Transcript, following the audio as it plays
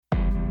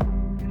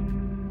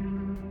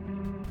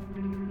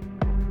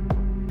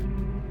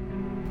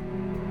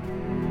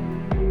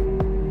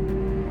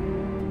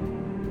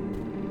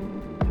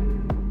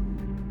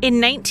In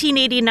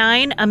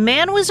 1989, a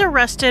man was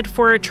arrested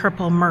for a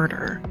triple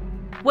murder.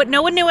 What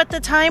no one knew at the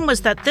time was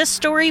that this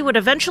story would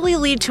eventually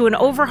lead to an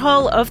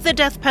overhaul of the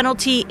death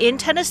penalty in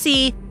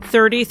Tennessee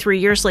 33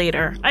 years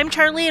later. I'm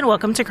Charlie, and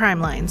welcome to Crime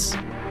Lines.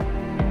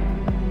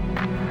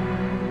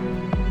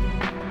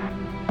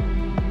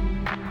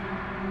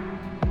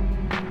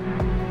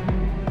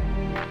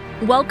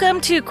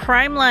 Welcome to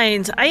Crime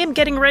Lines. I am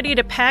getting ready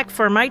to pack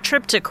for my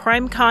trip to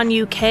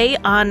CrimeCon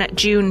UK on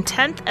June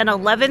 10th and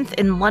 11th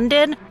in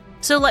London,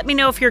 so let me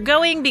know if you're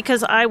going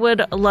because I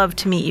would love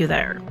to meet you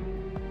there.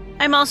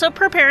 I'm also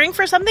preparing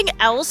for something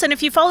else, and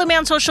if you follow me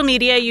on social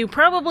media, you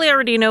probably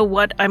already know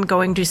what I'm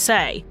going to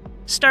say.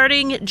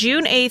 Starting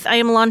June 8th, I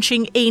am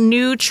launching a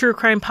new true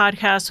crime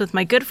podcast with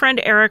my good friend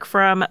Eric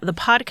from the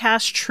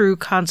podcast True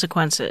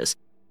Consequences.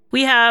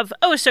 We have,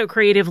 so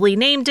creatively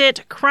named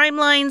it, Crime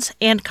Lines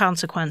and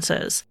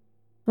Consequences.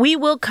 We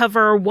will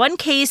cover one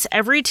case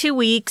every 2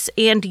 weeks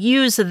and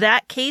use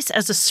that case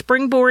as a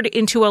springboard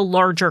into a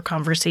larger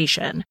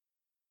conversation.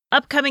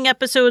 Upcoming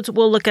episodes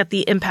will look at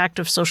the impact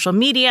of social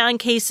media on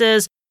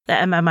cases, the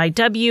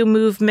MMIW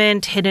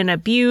movement, hidden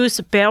abuse,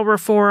 bail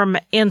reform,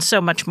 and so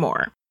much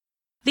more.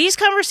 These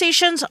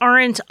conversations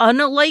aren't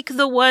unlike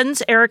the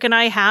ones Eric and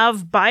I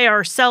have by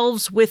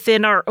ourselves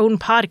within our own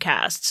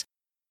podcasts.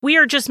 We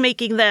are just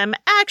making them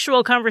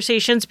actual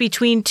conversations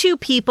between two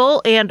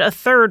people and a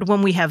third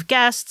when we have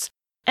guests,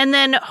 and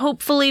then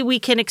hopefully we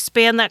can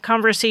expand that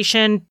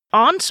conversation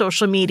on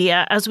social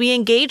media as we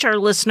engage our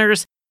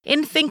listeners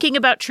in thinking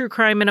about true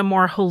crime in a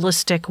more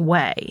holistic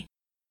way.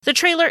 The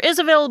trailer is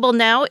available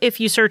now if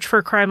you search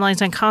for Crime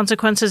Lines and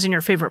Consequences in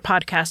your favorite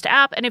podcast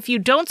app, and if you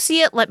don't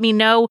see it, let me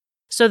know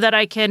so that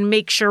I can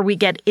make sure we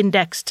get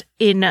indexed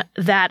in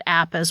that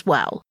app as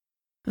well.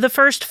 The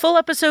first full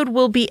episode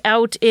will be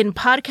out in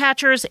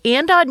podcatchers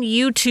and on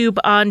YouTube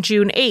on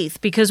June 8th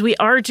because we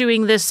are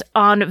doing this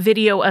on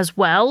video as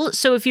well.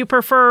 So if you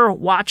prefer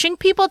watching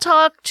people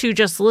talk to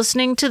just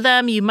listening to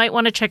them, you might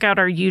want to check out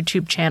our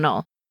YouTube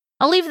channel.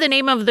 I'll leave the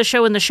name of the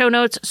show in the show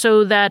notes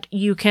so that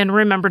you can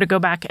remember to go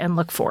back and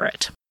look for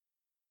it.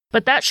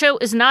 But that show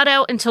is not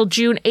out until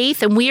June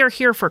 8th, and we are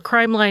here for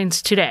Crime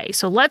Lines today.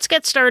 So let's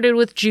get started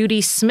with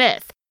Judy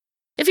Smith.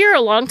 If you're a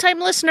longtime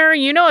listener,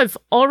 you know I've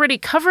already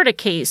covered a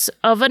case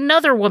of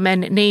another woman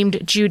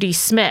named Judy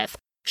Smith.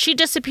 She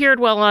disappeared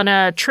while on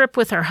a trip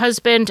with her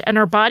husband, and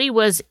her body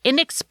was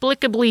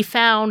inexplicably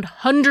found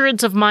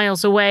hundreds of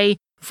miles away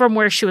from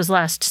where she was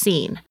last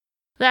seen.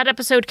 That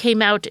episode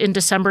came out in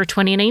December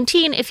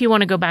 2019 if you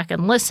want to go back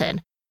and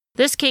listen.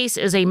 This case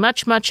is a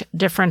much, much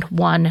different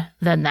one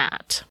than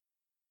that.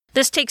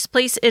 This takes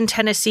place in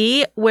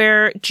Tennessee,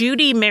 where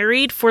Judy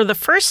married for the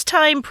first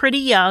time pretty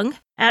young.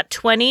 At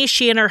 20,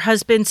 she and her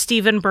husband,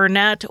 Stephen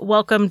Burnett,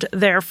 welcomed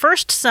their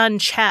first son,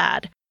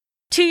 Chad.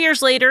 2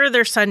 years later,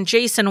 their son,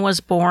 Jason, was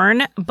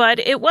born, but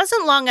it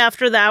wasn't long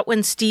after that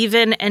when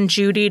Stephen and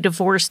Judy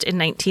divorced in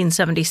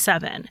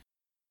 1977.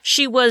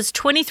 She was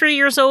 23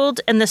 years old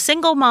and the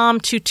single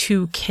mom to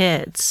 2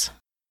 kids.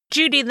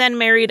 Judy then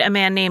married a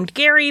man named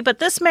Gary, but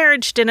this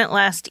marriage didn't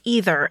last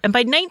either, and by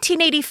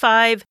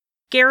 1985,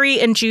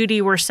 Gary and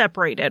Judy were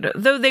separated,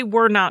 though they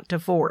were not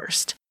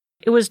divorced.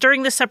 It was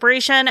during the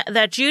separation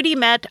that Judy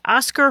met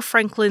Oscar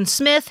Franklin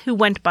Smith, who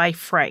went by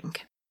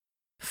Frank.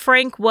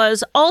 Frank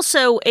was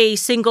also a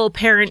single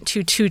parent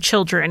to 2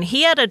 children.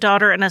 He had a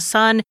daughter and a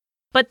son,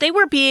 but they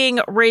were being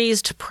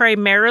raised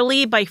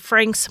primarily by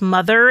Frank's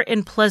mother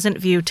in Pleasant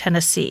View,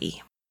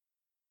 Tennessee.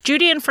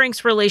 Judy and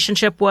Frank's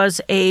relationship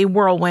was a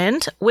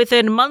whirlwind.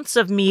 Within months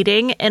of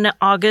meeting in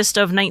August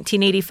of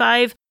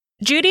 1985,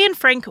 Judy and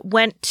Frank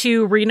went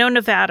to Reno,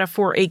 Nevada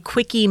for a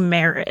quickie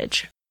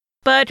marriage.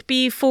 But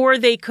before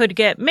they could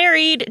get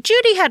married,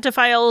 Judy had to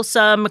file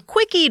some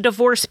quickie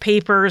divorce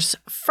papers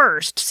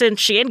first,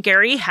 since she and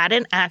Gary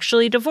hadn't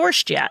actually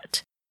divorced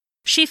yet.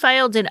 She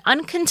filed an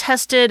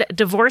uncontested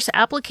divorce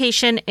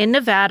application in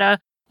Nevada,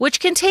 which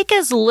can take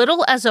as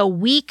little as a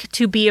week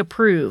to be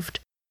approved.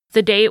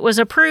 The day it was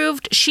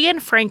approved, she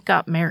and Frank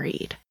got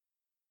married.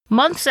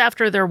 Months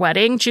after their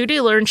wedding, Judy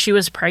learned she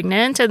was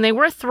pregnant, and they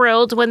were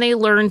thrilled when they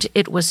learned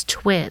it was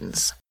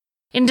twins.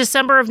 In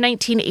December of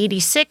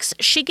 1986,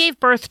 she gave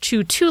birth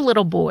to 2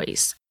 little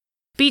boys.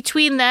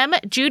 Between them,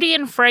 Judy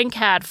and Frank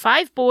had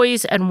 5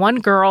 boys and 1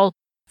 girl,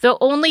 though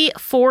only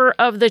 4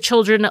 of the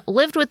children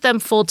lived with them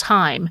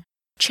full-time: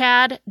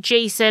 Chad,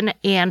 Jason,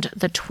 and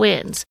the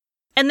twins.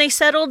 And they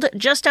settled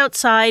just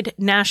outside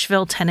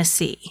Nashville,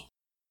 Tennessee.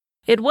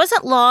 It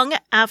wasn't long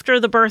after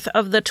the birth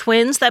of the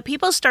twins that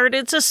people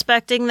started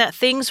suspecting that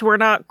things were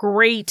not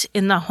great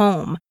in the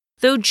home,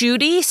 though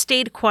Judy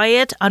stayed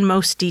quiet on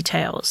most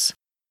details.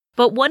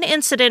 But one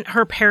incident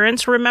her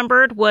parents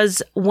remembered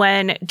was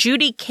when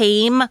Judy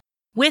came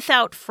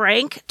without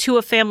Frank to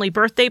a family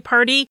birthday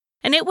party,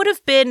 and it would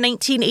have been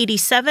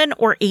 1987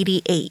 or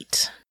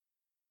 88.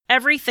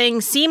 Everything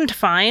seemed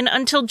fine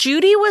until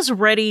Judy was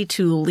ready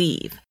to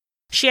leave.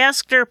 She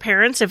asked her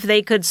parents if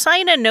they could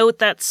sign a note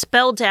that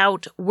spelled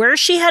out where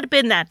she had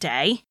been that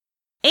day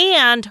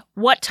and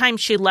what time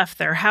she left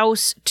their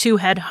house to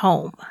head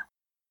home.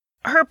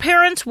 Her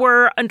parents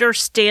were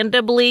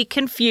understandably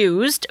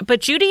confused,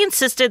 but Judy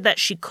insisted that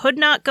she could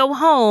not go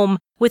home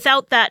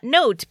without that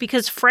note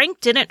because Frank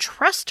didn't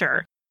trust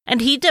her,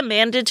 and he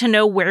demanded to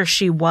know where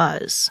she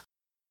was.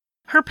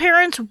 Her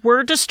parents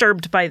were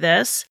disturbed by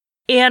this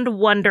and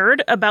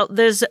wondered about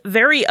this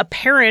very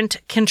apparent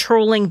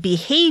controlling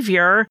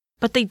behavior,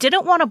 but they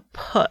didn't want to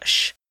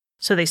push.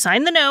 So they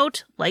signed the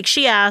note, like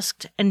she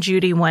asked, and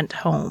Judy went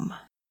home.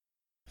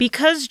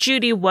 Because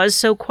Judy was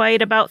so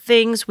quiet about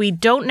things, we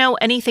don't know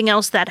anything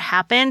else that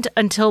happened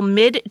until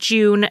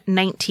mid-June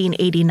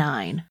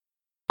 1989.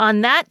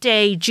 On that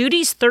day,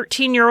 Judy's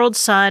 13-year-old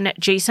son,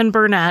 Jason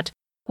Burnett,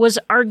 was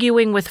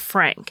arguing with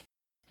Frank.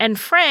 And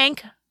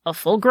Frank, a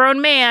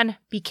full-grown man,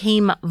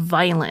 became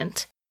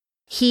violent.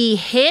 He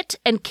hit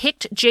and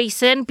kicked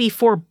Jason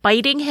before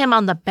biting him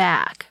on the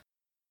back.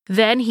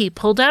 Then he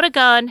pulled out a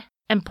gun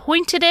and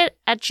pointed it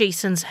at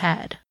Jason's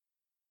head.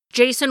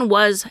 Jason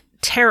was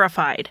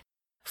terrified.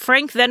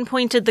 Frank then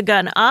pointed the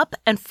gun up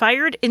and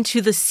fired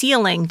into the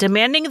ceiling,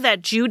 demanding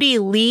that Judy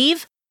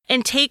leave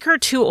and take her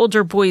two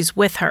older boys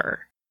with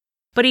her.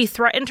 But he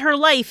threatened her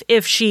life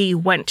if she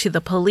went to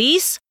the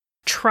police,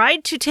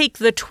 tried to take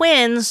the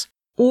twins,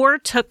 or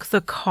took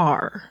the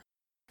car.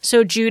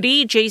 So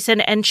Judy,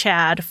 Jason, and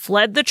Chad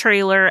fled the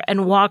trailer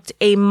and walked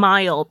a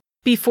mile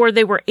before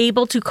they were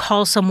able to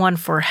call someone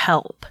for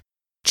help.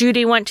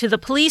 Judy went to the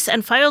police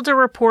and filed a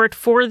report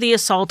for the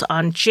assault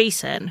on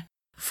Jason.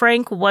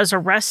 Frank was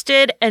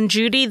arrested, and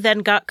Judy then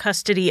got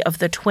custody of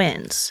the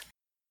twins.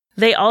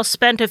 They all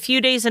spent a few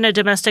days in a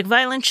domestic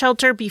violence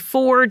shelter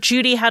before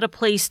Judy had a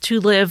place to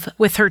live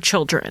with her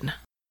children.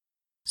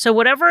 So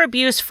whatever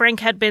abuse Frank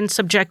had been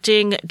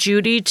subjecting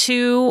Judy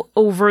to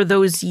over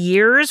those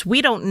years,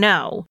 we don't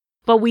know.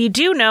 But we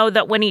do know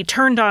that when he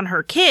turned on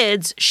her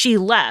kids, she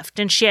left,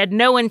 and she had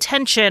no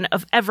intention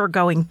of ever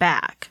going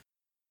back.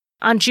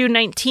 On June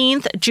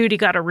 19th, Judy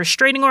got a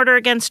restraining order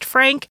against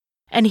Frank,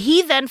 and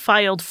he then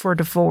filed for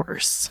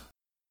divorce.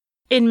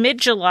 In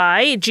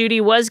mid-July,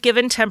 Judy was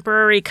given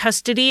temporary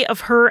custody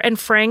of her and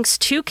Frank's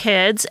two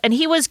kids, and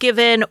he was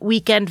given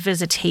weekend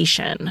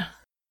visitation.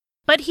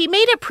 But he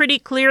made it pretty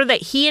clear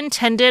that he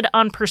intended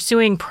on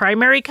pursuing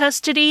primary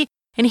custody,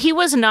 and he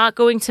was not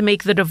going to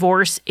make the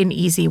divorce an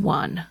easy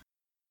one.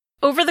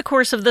 Over the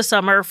course of the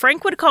summer,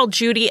 Frank would call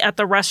Judy at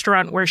the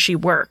restaurant where she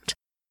worked.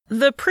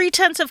 The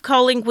pretense of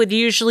calling would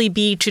usually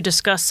be to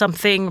discuss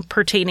something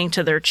pertaining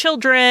to their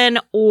children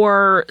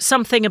or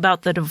something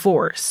about the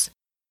divorce.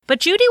 But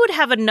Judy would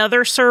have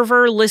another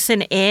server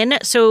listen in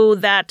so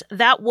that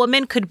that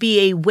woman could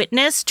be a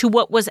witness to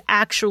what was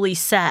actually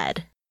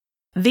said.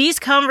 These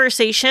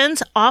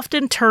conversations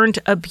often turned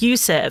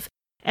abusive,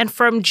 and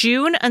from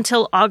June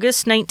until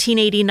August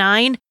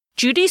 1989,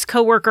 Judy's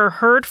coworker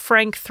heard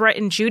Frank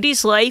threaten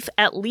Judy's life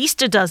at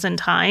least a dozen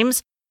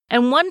times,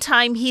 and one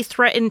time he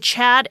threatened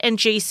Chad and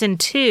Jason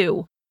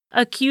too,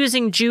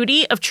 accusing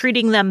Judy of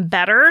treating them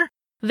better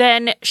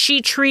than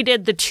she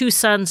treated the two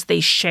sons they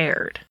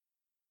shared.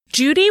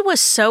 Judy was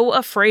so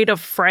afraid of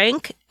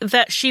Frank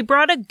that she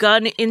brought a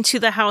gun into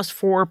the house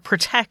for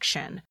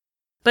protection.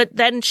 But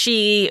then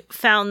she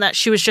found that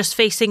she was just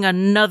facing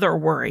another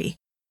worry.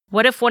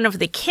 What if one of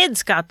the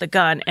kids got the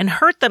gun and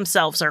hurt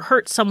themselves or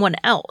hurt someone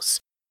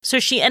else? So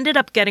she ended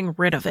up getting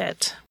rid of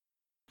it.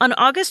 On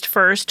August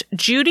 1st,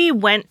 Judy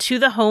went to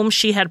the home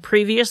she had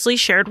previously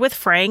shared with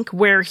Frank,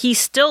 where he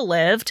still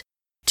lived,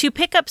 to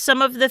pick up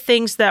some of the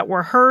things that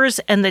were hers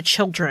and the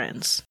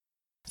children's.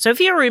 So if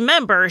you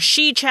remember,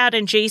 she, Chad,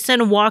 and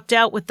Jason walked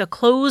out with the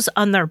clothes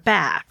on their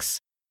backs.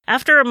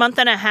 After a month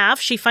and a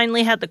half, she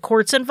finally had the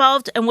courts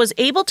involved and was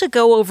able to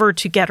go over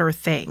to get her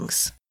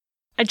things.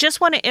 I just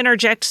want to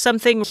interject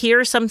something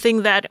here,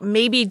 something that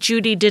maybe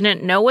Judy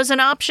didn't know was an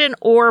option,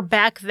 or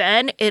back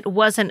then it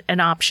wasn't an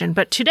option.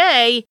 But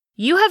today,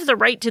 you have the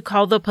right to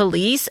call the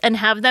police and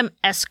have them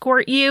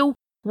escort you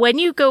when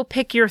you go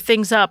pick your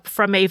things up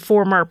from a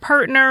former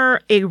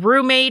partner, a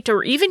roommate,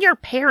 or even your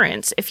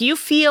parents if you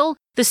feel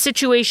the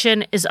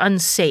situation is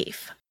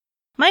unsafe.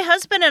 My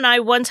husband and I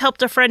once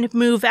helped a friend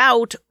move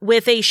out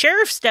with a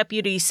sheriff's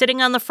deputy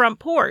sitting on the front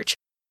porch,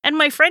 and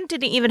my friend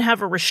didn't even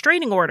have a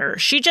restraining order.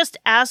 She just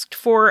asked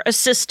for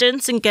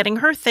assistance in getting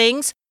her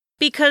things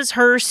because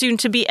her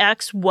soon-to-be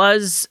ex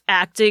was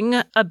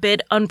acting a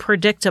bit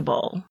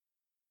unpredictable.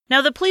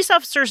 Now, the police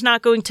officer's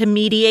not going to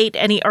mediate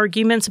any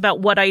arguments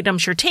about what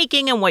items you're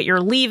taking and what you're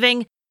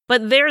leaving,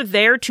 but they're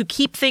there to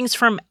keep things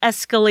from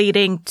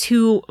escalating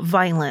to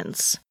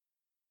violence.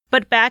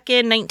 But back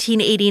in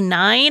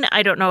 1989,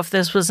 I don't know if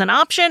this was an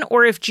option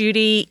or if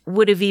Judy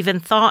would have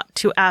even thought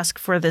to ask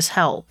for this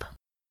help.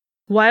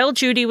 While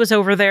Judy was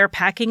over there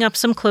packing up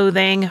some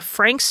clothing,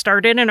 Frank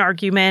started an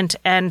argument,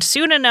 and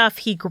soon enough,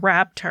 he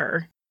grabbed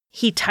her.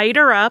 He tied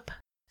her up,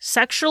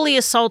 sexually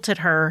assaulted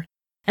her,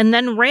 and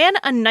then ran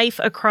a knife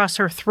across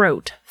her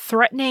throat,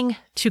 threatening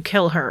to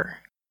kill her.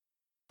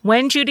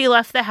 When Judy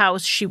left the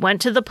house, she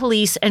went to the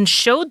police and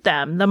showed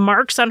them the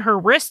marks on her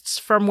wrists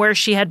from where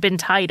she had been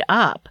tied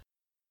up.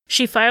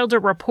 She filed a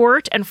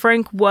report, and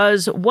Frank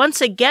was once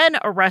again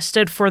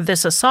arrested for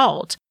this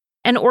assault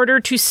and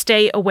ordered to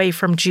stay away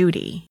from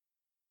Judy.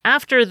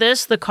 After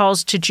this, the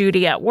calls to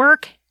Judy at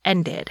work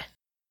ended.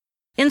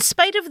 In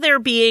spite of there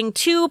being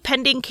 2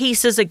 pending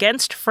cases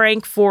against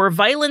Frank for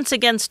violence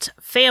against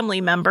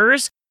family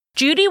members,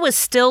 Judy was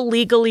still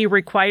legally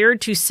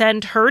required to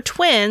send her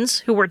twins,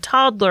 who were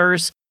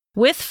toddlers,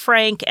 with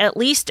Frank at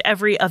least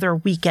every other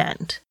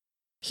weekend.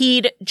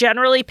 He'd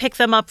generally pick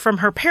them up from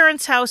her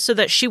parents' house so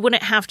that she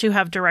wouldn't have to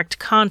have direct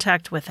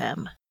contact with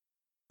him.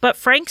 But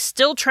Frank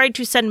still tried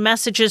to send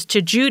messages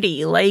to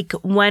Judy, like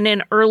when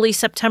in early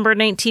September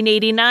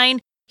 1989,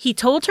 he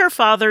told her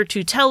father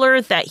to tell her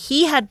that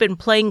he had been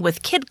playing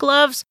with kid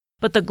gloves,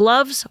 but the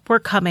gloves were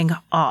coming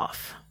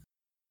off.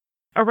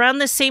 Around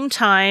the same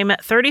time,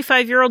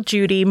 35-year-old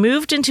Judy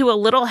moved into a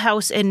little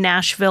house in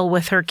Nashville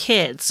with her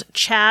kids.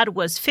 Chad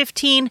was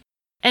 15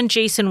 and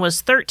Jason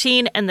was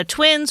 13, and the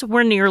twins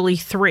were nearly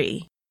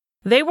 3.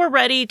 They were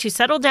ready to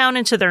settle down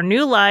into their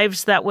new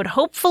lives that would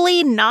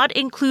hopefully not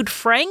include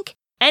Frank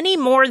any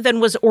more than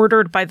was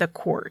ordered by the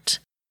court.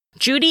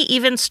 Judy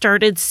even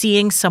started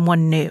seeing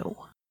someone new.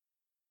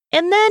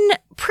 And then,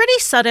 pretty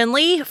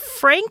suddenly,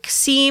 Frank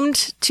seemed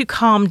to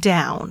calm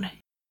down.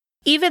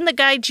 Even the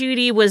guy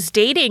Judy was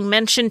dating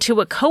mentioned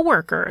to a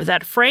coworker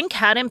that Frank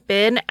hadn't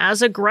been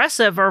as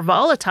aggressive or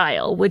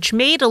volatile, which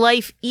made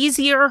life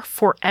easier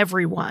for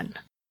everyone.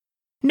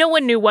 No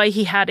one knew why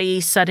he had a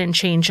sudden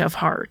change of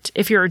heart.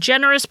 If you're a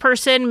generous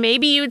person,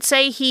 maybe you'd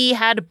say he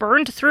had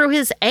burned through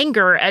his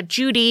anger at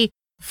Judy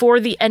for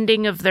the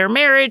ending of their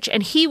marriage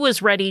and he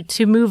was ready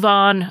to move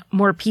on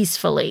more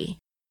peacefully.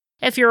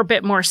 If you're a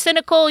bit more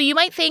cynical, you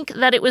might think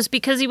that it was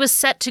because he was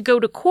set to go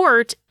to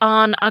court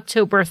on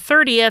October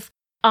 30th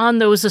on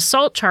those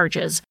assault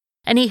charges,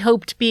 and he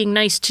hoped being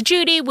nice to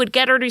Judy would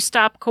get her to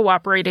stop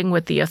cooperating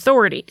with the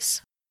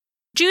authorities.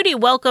 Judy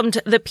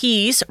welcomed the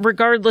peace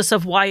regardless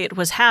of why it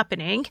was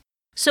happening,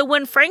 so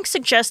when Frank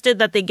suggested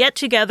that they get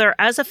together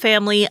as a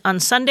family on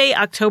Sunday,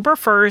 October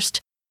 1st,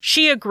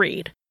 she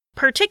agreed,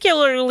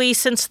 particularly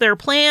since their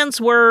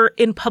plans were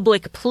in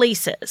public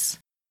places.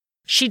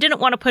 She didn't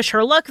want to push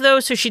her luck, though,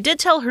 so she did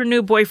tell her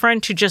new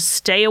boyfriend to just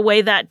stay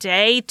away that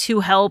day to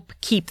help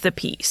keep the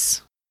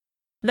peace.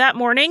 That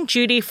morning,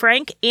 Judy,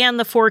 Frank, and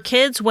the 4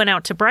 kids went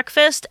out to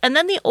breakfast, and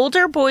then the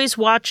older boys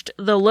watched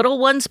the little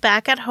ones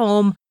back at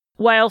home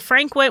while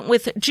Frank went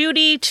with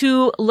Judy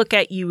to look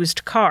at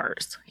used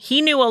cars.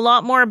 He knew a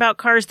lot more about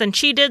cars than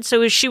she did,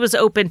 so she was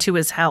open to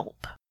his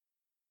help.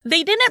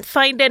 They didn't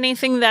find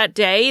anything that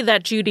day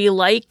that Judy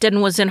liked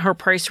and was in her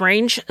price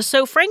range,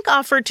 so Frank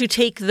offered to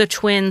take the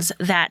twins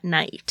that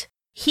night.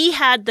 He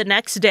had the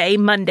next day,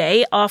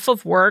 Monday, off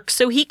of work,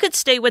 so he could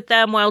stay with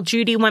them while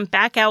Judy went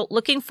back out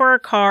looking for a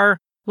car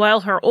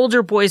while her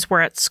older boys were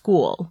at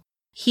school.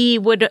 He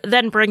would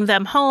then bring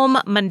them home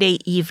Monday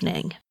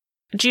evening.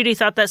 Judy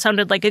thought that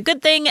sounded like a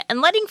good thing,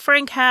 and letting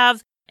Frank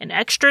have an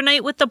extra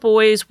night with the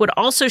boys would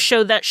also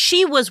show that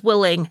she was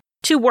willing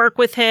to work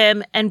with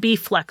him and be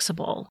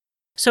flexible.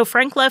 So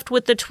Frank left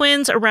with the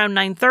twins around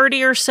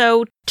 9:30 or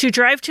so to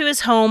drive to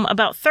his home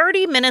about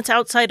 30 minutes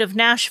outside of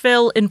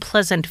Nashville in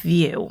Pleasant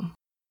View.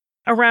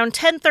 Around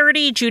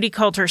 10:30, Judy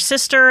called her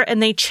sister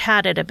and they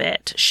chatted a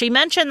bit. She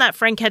mentioned that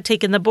Frank had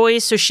taken the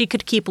boys so she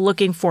could keep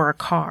looking for a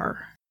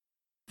car.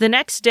 The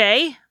next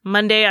day,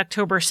 Monday,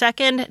 October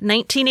 2nd,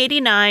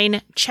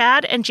 1989,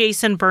 Chad and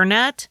Jason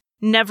Burnett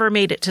never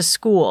made it to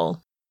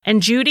school,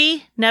 and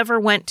Judy never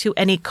went to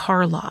any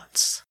car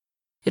lots.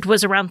 It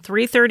was around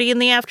 3:30 in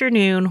the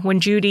afternoon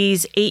when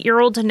Judy's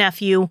 8-year-old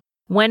nephew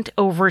went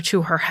over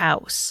to her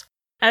house.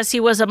 As he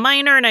was a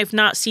minor and I've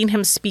not seen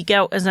him speak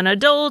out as an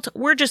adult,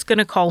 we're just going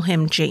to call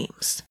him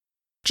James.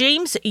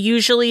 James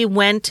usually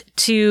went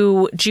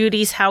to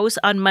Judy's house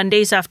on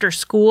Mondays after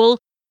school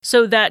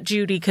so that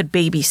Judy could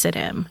babysit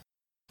him.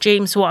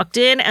 James walked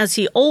in, as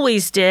he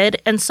always did,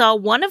 and saw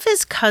one of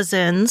his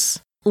cousins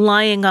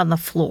lying on the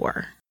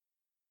floor.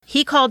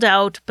 He called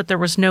out, but there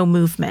was no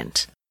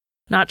movement.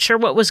 Not sure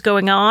what was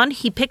going on,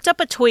 he picked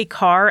up a toy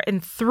car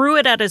and threw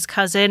it at his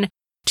cousin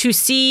to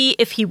see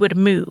if he would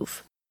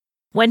move.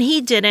 When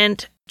he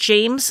didn't,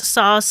 James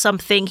saw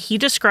something he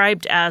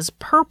described as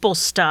purple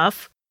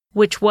stuff,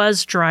 which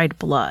was dried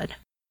blood.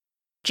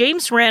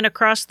 James ran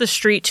across the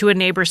street to a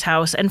neighbor's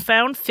house and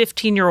found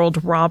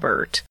 15-year-old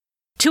Robert.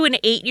 To an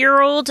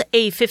 8-year-old,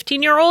 a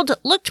 15-year-old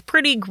looked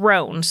pretty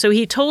grown, so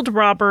he told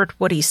Robert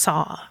what he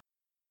saw.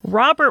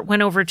 Robert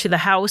went over to the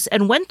house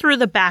and went through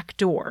the back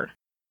door.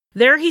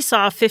 There he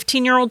saw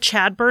 15-year-old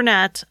Chad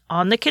Burnett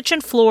on the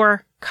kitchen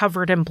floor,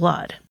 covered in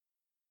blood.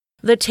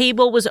 The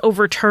table was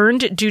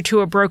overturned due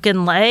to a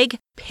broken leg,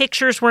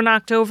 pictures were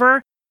knocked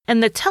over,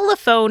 and the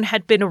telephone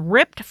had been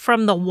ripped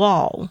from the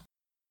wall.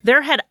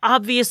 There had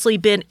obviously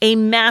been a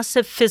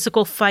massive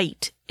physical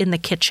fight in the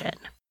kitchen.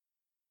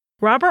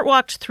 Robert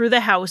walked through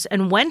the house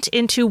and went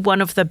into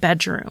one of the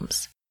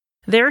bedrooms.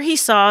 There he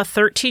saw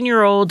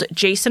 13-year-old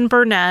Jason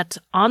Burnett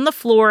on the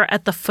floor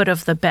at the foot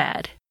of the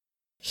bed.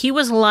 He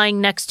was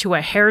lying next to a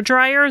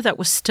hairdryer that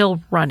was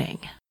still running.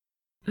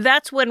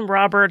 That's when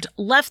Robert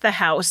left the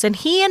house, and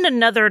he and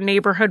another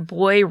neighborhood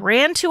boy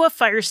ran to a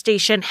fire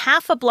station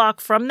half a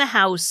block from the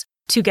house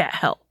to get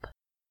help.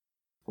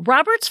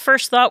 Robert's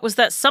first thought was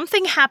that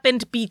something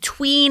happened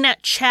between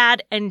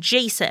Chad and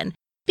Jason,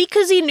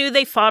 because he knew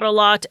they fought a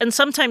lot and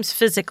sometimes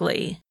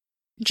physically.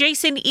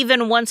 Jason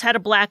even once had a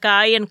black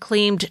eye and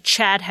claimed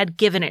Chad had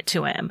given it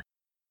to him.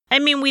 I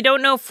mean, we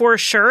don't know for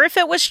sure if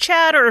it was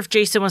Chad or if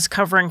Jason was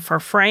covering for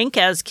Frank,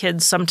 as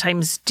kids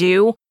sometimes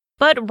do,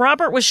 but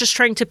Robert was just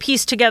trying to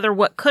piece together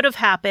what could have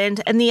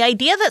happened, and the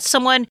idea that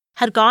someone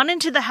had gone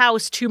into the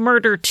house to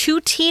murder 2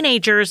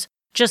 teenagers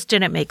just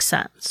didn't make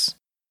sense.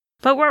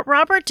 But what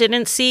Robert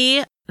didn't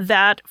see,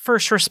 that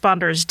first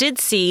responders did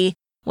see,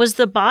 was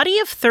the body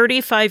of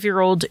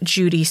 35-year-old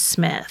Judy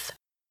Smith.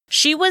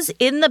 She was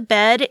in the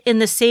bed in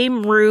the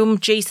same room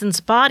Jason's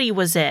body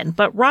was in,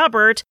 but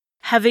Robert,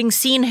 having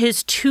seen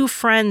his 2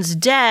 friends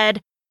dead,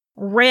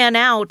 ran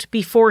out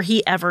before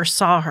he ever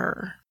saw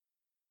her.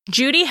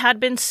 Judy had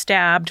been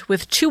stabbed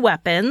with 2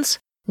 weapons.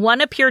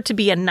 One appeared to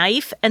be a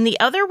knife, and the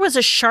other was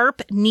a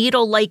sharp,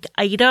 needle-like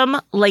item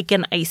like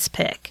an ice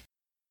pick.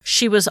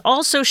 She was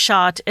also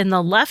shot in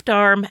the left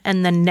arm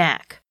and the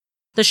neck.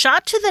 The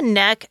shot to the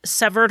neck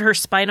severed her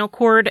spinal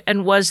cord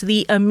and was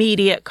the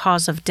immediate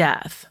cause of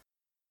death.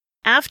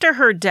 After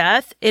her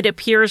death, it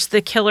appears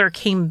the killer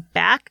came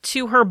back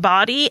to her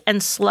body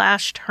and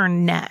slashed her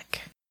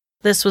neck.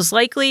 This was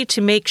likely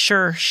to make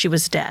sure she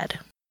was dead.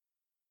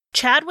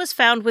 Chad was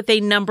found with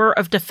a number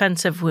of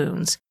defensive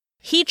wounds.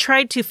 He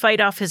tried to fight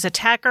off his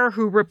attacker,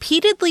 who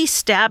repeatedly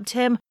stabbed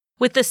him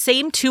with the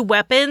same 2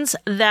 weapons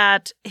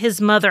that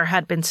his mother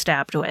had been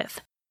stabbed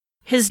with.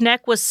 His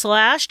neck was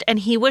slashed and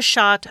he was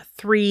shot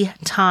 3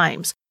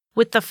 times,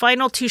 with the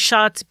final 2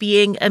 shots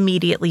being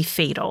immediately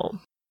fatal.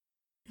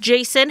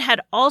 Jason had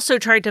also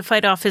tried to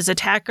fight off his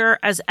attacker,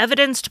 as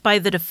evidenced by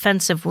the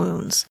defensive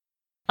wounds.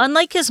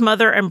 Unlike his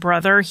mother and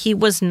brother, he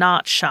was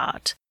not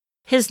shot.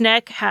 His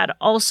neck had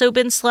also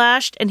been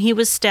slashed and he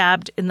was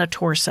stabbed in the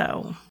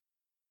torso.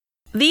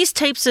 These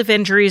types of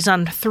injuries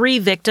on 3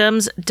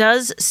 victims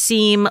does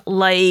seem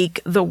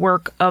like the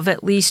work of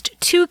at least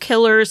 2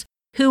 killers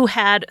who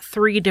had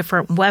 3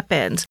 different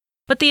weapons,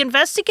 but the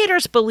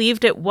investigators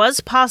believed it was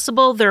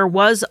possible there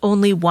was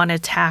only one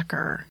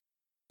attacker.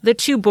 The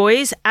 2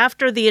 boys,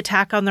 after the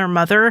attack on their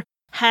mother,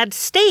 had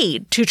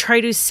stayed to try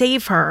to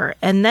save her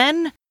and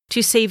then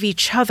to save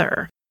each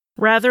other,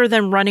 rather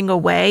than running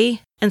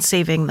away and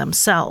saving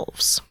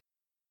themselves.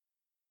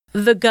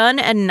 The gun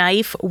and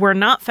knife were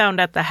not found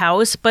at the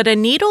house, but a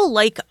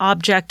needle-like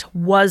object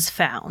was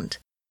found.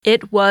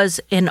 It was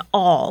an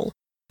awl,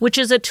 which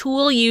is a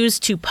tool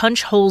used to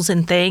punch holes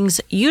in things,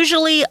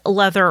 usually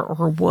leather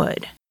or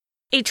wood.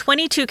 A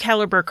 .22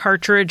 caliber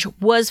cartridge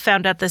was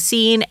found at the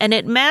scene, and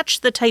it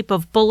matched the type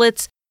of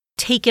bullets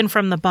taken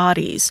from the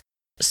bodies,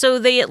 so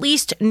they at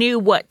least knew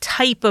what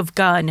type of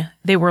gun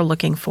they were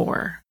looking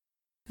for.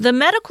 The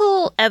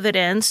medical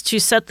evidence to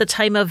set the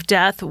time of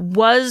death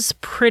was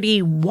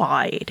pretty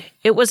wide.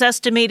 It was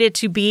estimated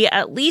to be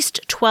at least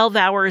 12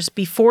 hours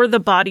before the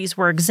bodies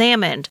were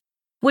examined,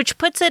 which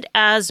puts it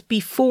as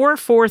before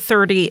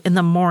 4:30 in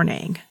the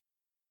morning.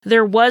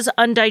 There was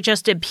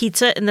undigested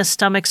pizza in the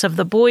stomachs of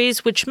the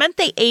boys, which meant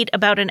they ate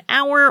about an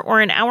hour or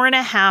an hour and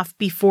a half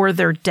before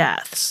their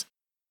deaths.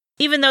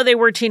 Even though they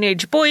were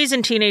teenage boys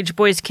and teenage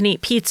boys can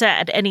eat pizza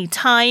at any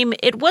time,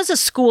 it was a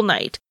school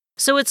night,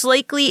 so it's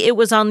likely it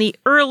was on the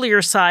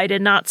earlier side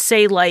and not,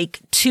 say, like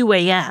 2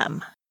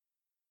 a.m.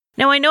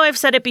 Now, I know I've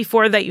said it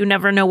before that you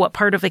never know what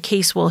part of a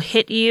case will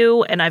hit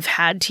you, and I've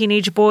had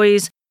teenage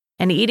boys,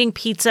 and eating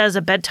pizza as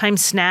a bedtime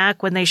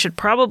snack when they should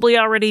probably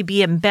already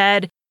be in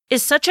bed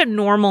is such a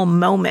normal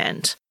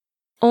moment,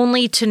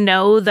 only to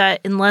know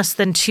that in less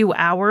than 2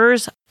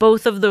 hours,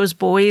 both of those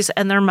boys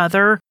and their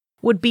mother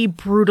would be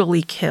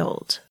brutally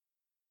killed.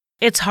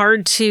 It's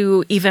hard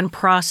to even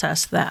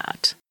process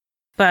that.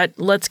 But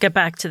let's get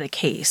back to the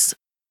case.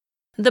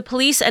 The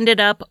police ended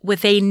up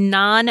with a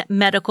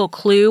non-medical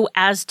clue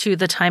as to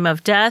the time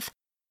of death,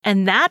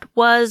 and that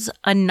was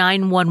a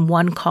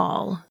 911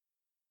 call.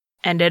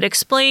 And it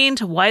explained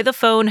why the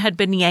phone had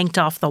been yanked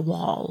off the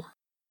wall.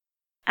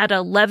 At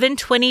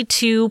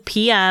 11:22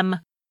 p.m.,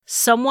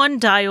 someone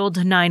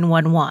dialed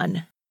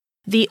 911.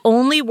 The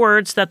only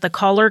words that the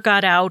caller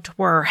got out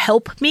were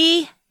 "help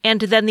me,"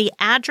 and then the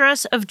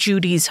address of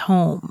Judy's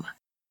home.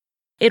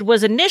 It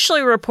was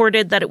initially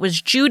reported that it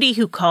was Judy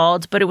who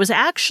called, but it was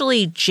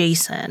actually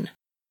Jason.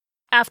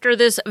 After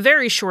this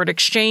very short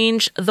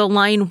exchange, the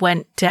line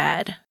went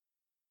dead.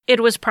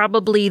 It was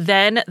probably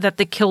then that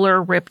the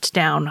killer ripped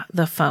down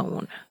the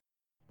phone.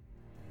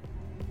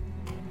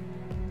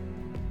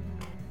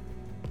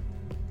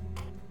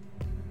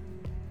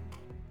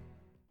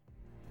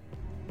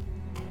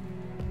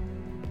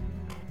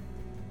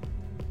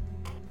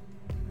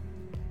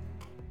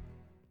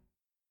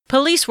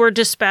 Police were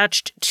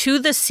dispatched to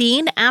the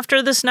scene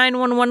after this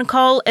 911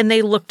 call, and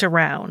they looked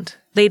around.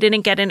 They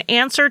didn't get an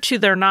answer to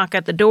their knock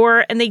at the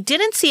door, and they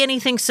didn't see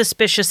anything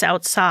suspicious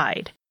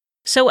outside.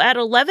 So at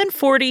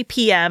 11:40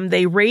 p.m.,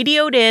 they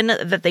radioed in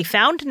that they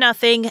found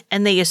nothing,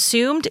 and they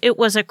assumed it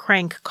was a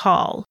crank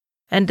call.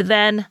 And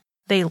then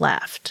they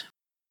left.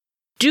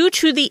 Due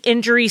to the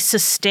injury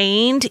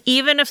sustained,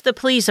 even if the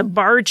police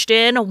barged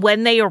in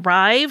when they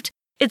arrived,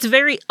 it's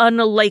very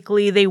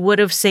unlikely they would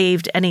have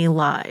saved any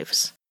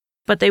lives.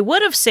 But they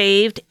would have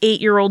saved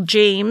 8-year-old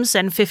James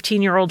and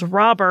 15-year-old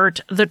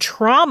Robert the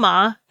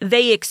trauma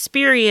they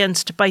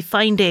experienced by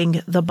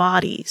finding the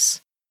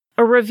bodies.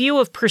 A review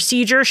of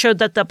procedure showed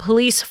that the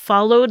police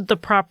followed the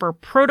proper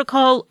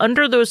protocol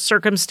under those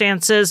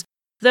circumstances,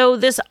 though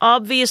this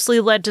obviously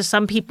led to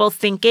some people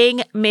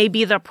thinking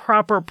maybe the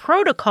proper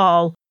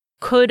protocol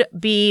could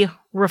be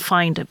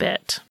refined a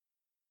bit.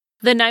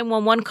 The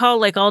 911 call,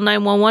 like all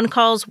 911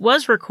 calls,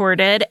 was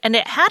recorded, and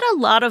it had a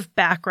lot of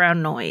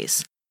background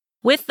noise.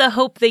 With the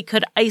hope they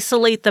could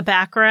isolate the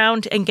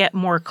background and get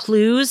more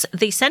clues,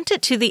 they sent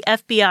it to the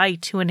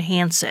FBI to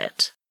enhance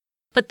it.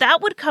 But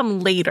that would come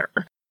later.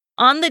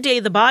 On the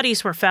day the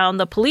bodies were found,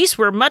 the police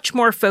were much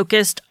more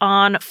focused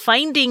on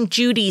finding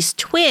Judy's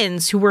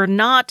twins who were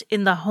not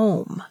in the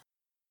home.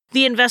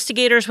 The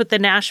investigators with the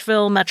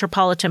Nashville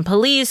Metropolitan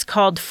Police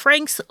called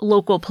Frank's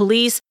local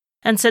police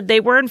and said they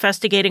were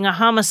investigating a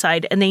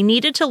homicide and they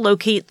needed to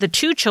locate the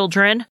 2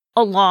 children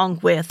along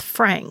with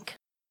Frank.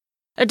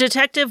 A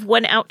detective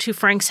went out to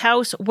Frank's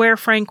house where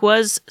Frank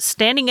was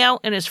standing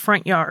out in his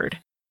front yard.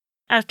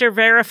 After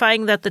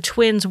verifying that the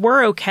twins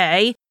were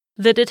okay,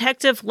 the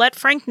detective let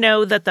Frank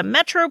know that the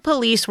Metro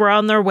Police were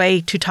on their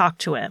way to talk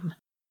to him.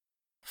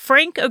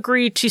 Frank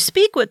agreed to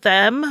speak with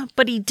them,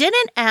 but he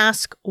didn't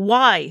ask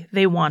why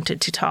they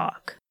wanted to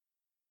talk.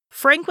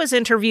 Frank was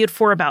interviewed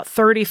for about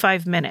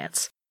 35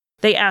 minutes.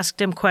 They asked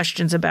him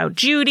questions about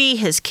Judy,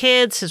 his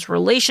kids, his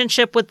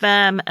relationship with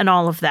them, and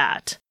all of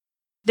that.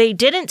 They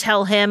didn't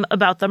tell him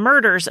about the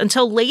murders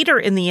until later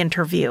in the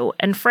interview,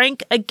 and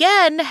Frank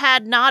again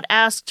had not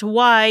asked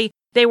why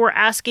they were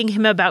asking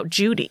him about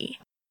Judy.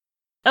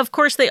 Of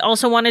course, they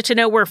also wanted to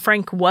know where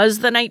Frank was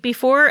the night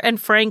before,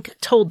 and Frank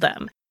told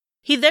them.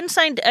 He then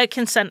signed a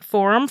consent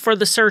form for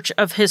the search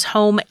of his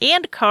home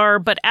and car,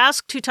 but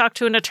asked to talk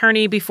to an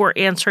attorney before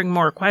answering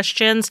more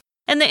questions,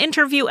 and the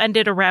interview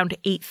ended around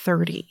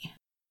 8:30.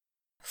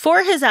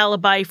 For his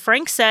alibi,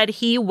 Frank said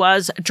he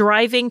was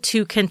driving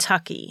to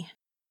Kentucky.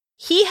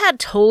 He had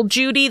told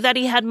Judy that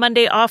he had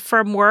Monday off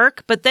from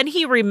work, but then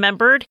he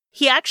remembered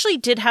he actually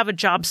did have a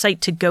job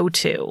site to go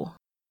to.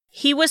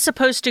 He was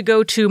supposed to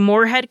go to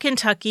Moorhead,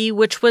 Kentucky,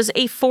 which was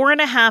a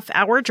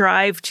 4.5-hour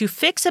drive to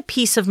fix a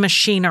piece of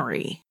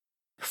machinery.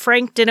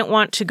 Frank didn't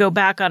want to go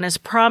back on his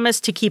promise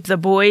to keep the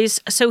boys,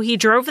 so he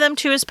drove them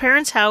to his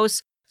parents'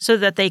 house so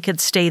that they could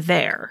stay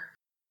there.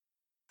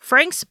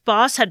 Frank's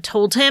boss had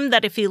told him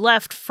that if he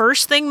left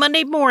first thing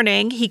Monday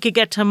morning, he could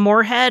get to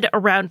Moorhead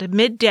around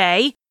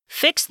midday,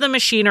 fix the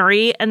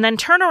machinery, and then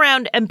turn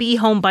around and be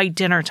home by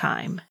dinner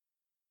time.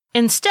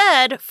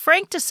 Instead,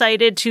 Frank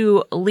decided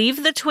to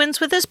leave the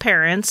twins with his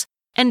parents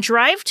and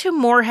drive to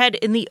Moorhead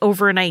in the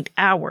overnight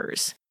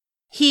hours.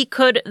 He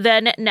could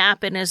then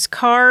nap in his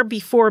car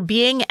before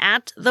being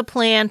at the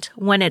plant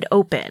when it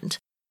opened.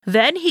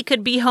 Then he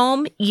could be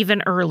home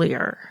even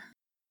earlier.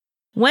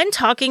 When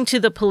talking to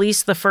the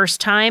police the first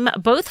time,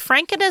 both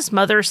Frank and his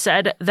mother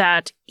said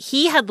that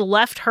he had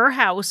left her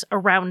house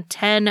around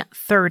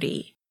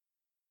 10:30.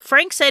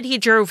 Frank said he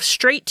drove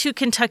straight to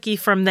Kentucky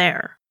from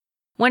there.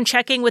 When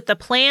checking with the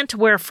plant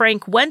where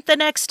Frank went the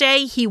next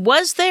day, he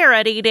was there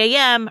at 8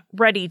 a.m.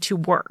 ready to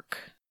work.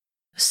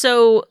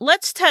 So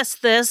let's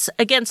test this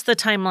against the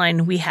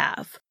timeline we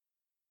have.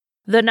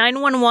 The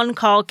 911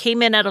 call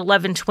came in at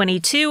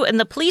 11:22 and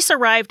the police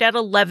arrived at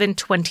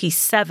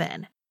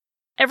 11:27.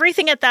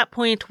 Everything at that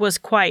point was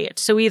quiet,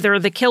 so either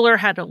the killer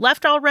had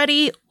left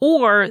already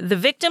or the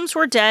victims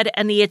were dead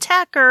and the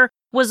attacker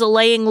was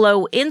laying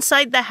low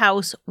inside the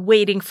house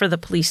waiting for the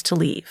police to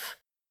leave.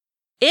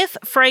 If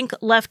Frank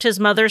left his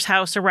mother's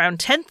house around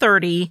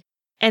 10:30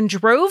 and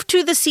drove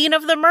to the scene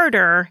of the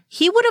murder,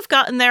 he would have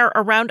gotten there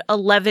around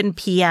 11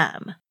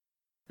 p.m.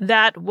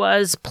 That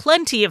was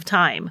plenty of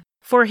time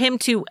for him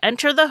to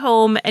enter the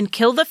home and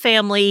kill the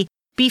family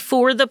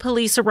before the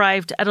police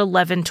arrived at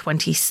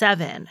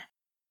 11:27.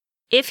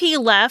 If he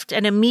left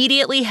and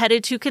immediately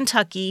headed to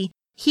Kentucky,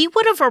 he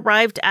would have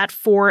arrived at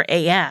 4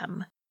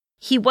 a.m.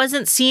 He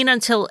wasn't seen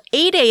until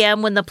 8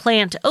 a.m. when the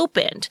plant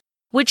opened,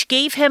 which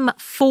gave him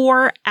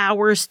 4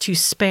 hours to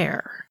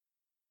spare.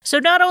 So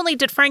not only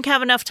did Frank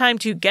have enough time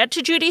to get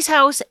to Judy's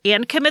house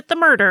and commit the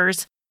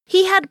murders,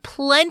 he had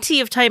plenty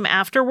of time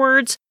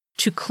afterwards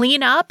to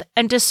clean up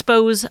and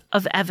dispose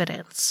of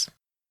evidence.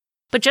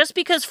 But just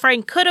because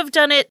Frank could have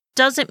done it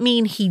doesn't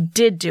mean he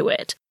did do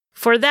it.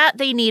 For that,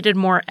 they needed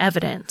more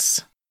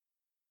evidence.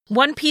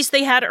 One piece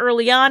they had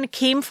early on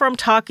came from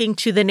talking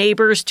to the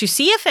neighbors to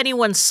see if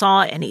anyone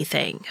saw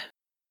anything.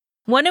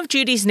 One of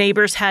Judy's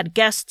neighbors had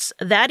guests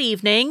that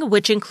evening,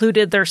 which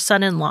included their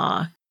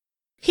son-in-law.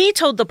 He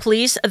told the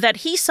police that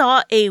he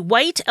saw a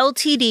white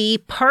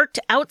LTD parked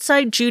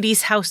outside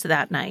Judy's house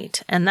that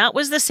night, and that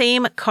was the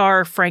same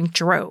car Frank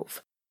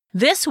drove.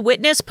 This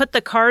witness put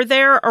the car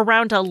there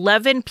around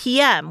 11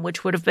 p.m.,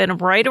 which would have been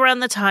right around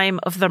the time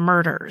of the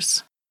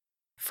murders.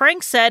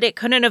 Frank said it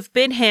couldn't have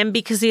been him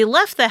because he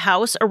left the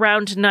house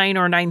around 9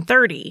 or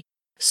 9:30.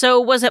 So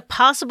was it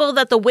possible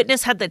that the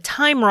witness had the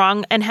time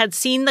wrong and had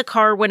seen the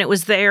car when it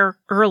was there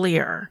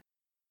earlier?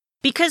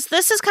 Because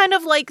this is kind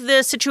of like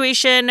the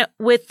situation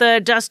with the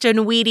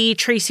Dustin Weedy,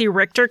 Tracy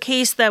Richter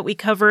case that we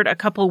covered a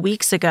couple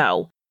weeks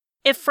ago.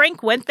 If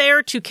Frank went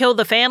there to kill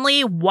the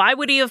family, why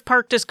would he have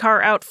parked his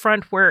car out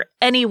front where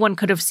anyone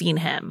could have seen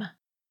him?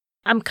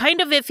 I'm kind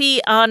of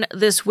iffy on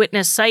this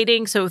witness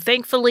sighting, so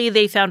thankfully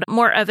they found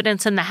more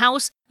evidence in the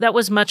house that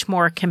was much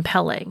more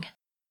compelling.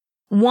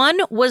 One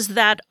was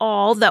that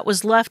awl that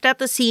was left at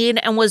the scene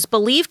and was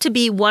believed to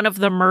be one of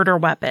the murder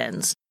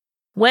weapons.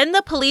 When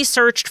the police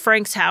searched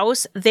Frank's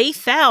house, they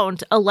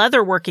found a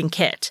leatherworking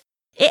kit.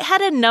 It had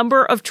a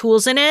number of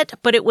tools in it,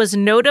 but it was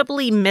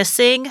notably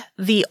missing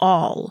the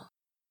awl.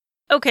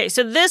 Okay,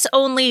 so this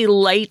only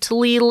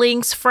lightly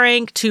links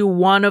Frank to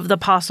one of the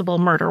possible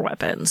murder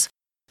weapons.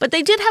 But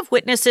they did have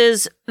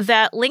witnesses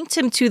that linked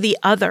him to the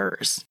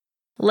others.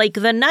 Like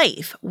the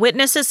knife.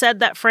 Witnesses said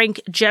that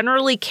Frank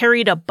generally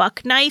carried a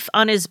buck knife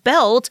on his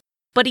belt,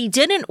 but he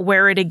didn't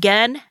wear it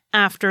again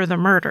after the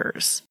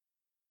murders.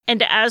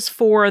 And as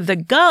for the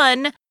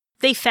gun,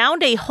 they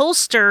found a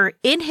holster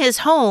in his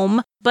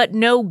home, but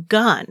no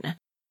gun.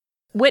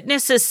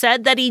 Witnesses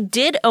said that he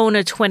did own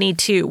a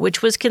 .22,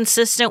 which was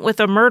consistent with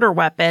a murder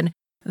weapon,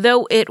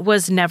 though it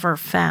was never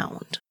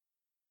found.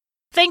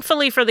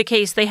 Thankfully for the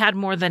case, they had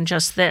more than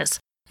just this.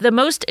 The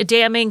most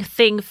damning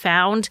thing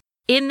found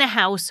in the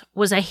house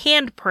was a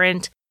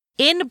handprint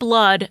in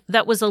blood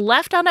that was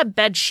left on a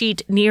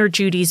bedsheet near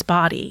Judy's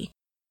body.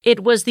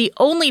 It was the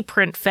only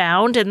print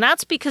found, and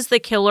that's because the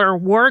killer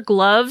wore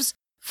gloves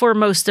for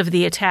most of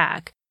the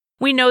attack.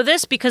 We know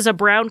this because a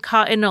brown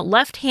cotton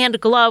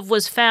left-hand glove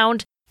was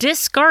found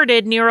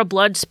discarded near a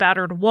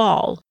blood-spattered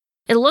wall.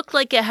 It looked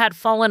like it had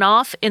fallen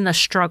off in the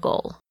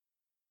struggle.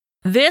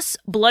 This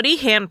bloody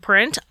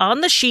handprint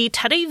on the sheet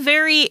had a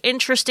very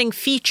interesting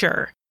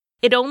feature.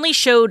 It only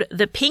showed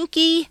the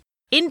pinky,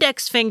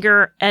 index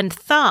finger, and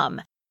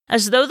thumb,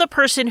 as though the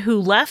person who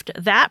left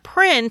that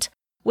print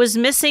was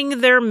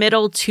missing their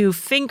middle two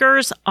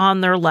fingers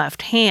on their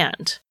left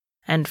hand.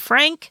 And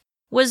Frank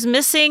was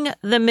missing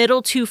the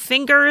middle two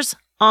fingers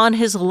on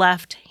his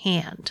left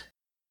hand.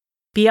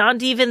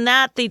 Beyond even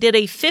that, they did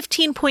a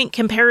 15-point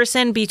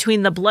comparison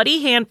between the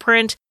bloody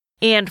handprint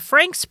and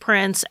Frank's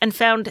prints and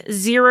found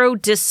 0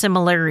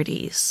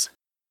 dissimilarities.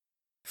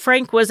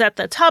 Frank was at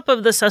the top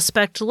of the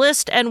suspect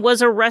list and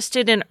was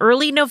arrested in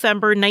early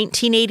November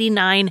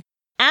 1989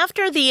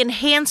 after the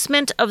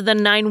enhancement of the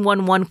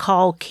 911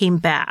 call came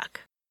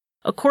back.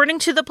 According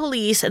to the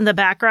police, in the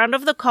background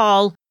of the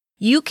call,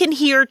 you can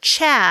hear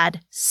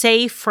Chad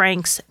say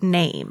Frank's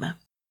name.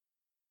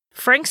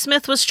 Frank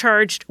Smith was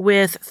charged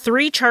with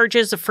 3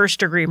 charges of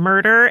first-degree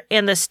murder,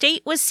 and the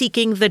state was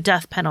seeking the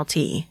death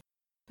penalty.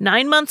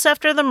 9 months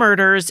after the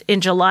murders,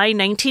 in July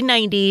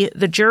 1990,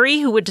 the jury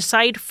who would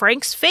decide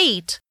Frank's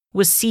fate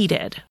was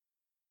seated.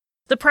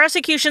 The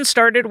prosecution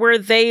started where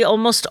they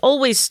almost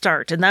always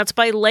start, and that's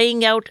by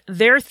laying out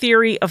their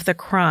theory of the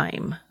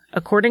crime.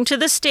 According to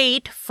the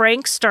state,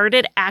 Frank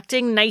started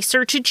acting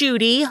nicer to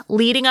Judy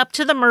leading up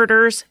to the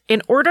murders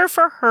in order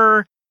for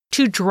her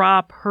to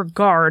drop her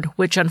guard,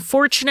 which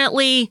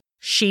unfortunately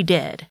she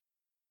did.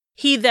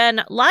 He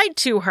then lied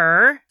to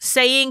her,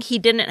 saying he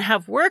didn't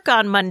have work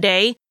on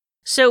Monday,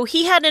 so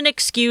he had an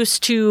excuse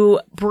to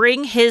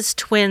bring his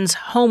twins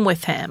home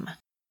with him.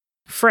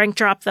 Frank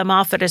dropped them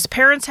off at his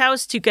parents'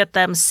 house to get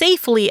them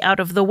safely out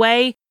of the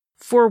way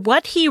for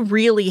what he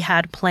really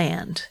had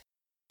planned.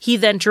 He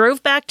then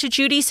drove back to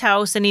Judy's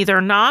house and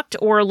either knocked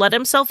or let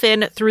himself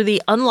in through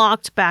the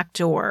unlocked back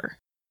door.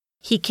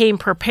 He came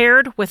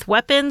prepared with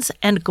weapons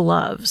and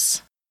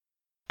gloves.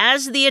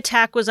 As the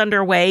attack was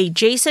underway,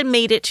 Jason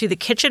made it to the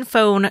kitchen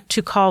phone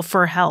to call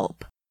for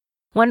help.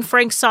 When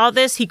Frank saw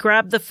this, he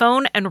grabbed the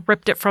phone and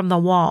ripped it from the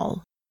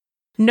wall.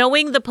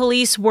 Knowing the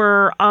police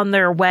were on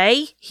their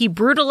way, he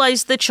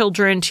brutalized the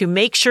children to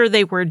make sure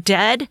they were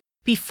dead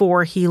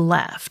before he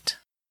left.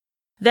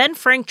 Then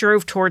Frank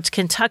drove towards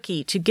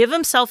Kentucky to give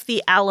himself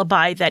the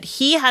alibi that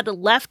he had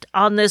left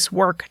on this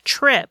work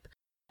trip,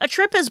 a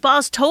trip his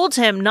boss told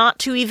him not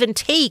to even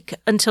take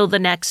until the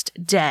next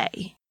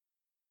day.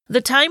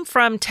 The time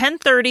from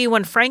 10:30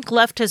 when Frank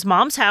left his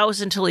mom's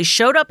house until he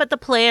showed up at the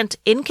plant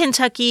in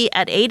Kentucky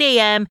at 8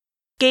 a.m.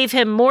 gave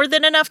him more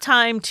than enough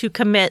time to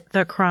commit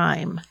the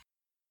crime.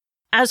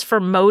 As for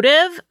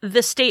motive,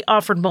 the state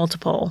offered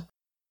multiple.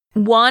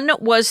 One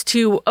was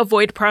to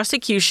avoid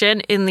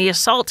prosecution in the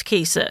assault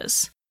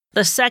cases.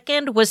 The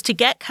second was to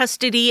get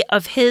custody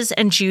of his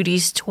and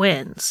Judy's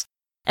twins.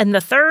 And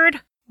the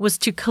third was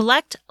to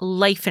collect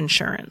life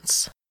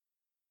insurance.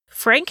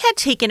 Frank had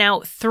taken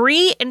out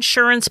 3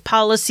 insurance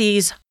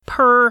policies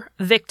per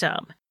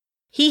victim.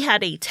 He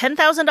had a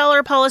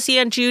 $10,000 policy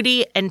on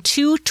Judy and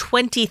 2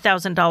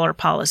 $20,000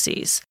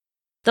 policies.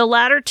 The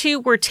latter 2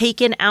 were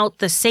taken out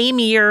the same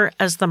year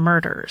as the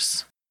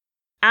murders.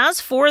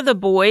 As for the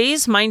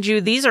boys, mind you,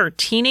 these are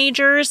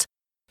teenagers,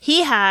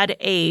 he had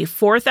a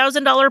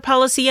 $4,000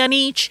 policy on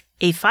each,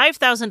 a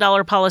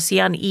 $5,000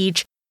 policy on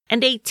each,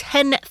 and a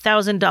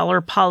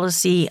 $10,000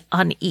 policy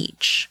on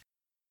each.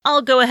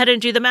 I'll go ahead and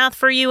do the math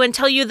for you and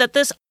tell you that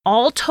this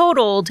all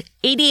totaled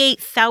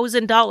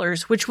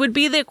 $88,000, which would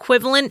be the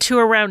equivalent to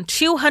around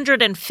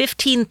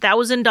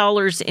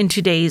 $215,000 in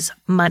today's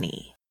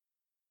money.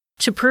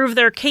 To prove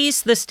their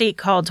case, the state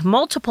called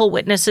multiple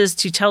witnesses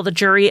to tell the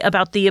jury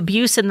about the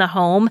abuse in the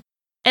home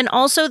and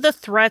also the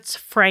threats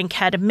Frank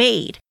had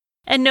made.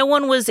 And no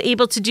one was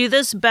able to do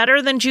this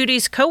better than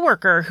Judy's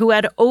coworker, who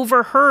had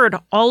overheard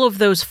all of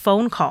those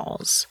phone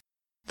calls.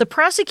 The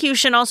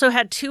prosecution also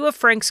had two of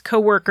Frank's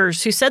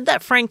coworkers who said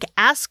that Frank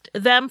asked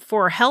them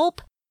for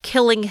help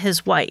killing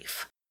his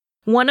wife.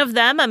 One of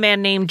them, a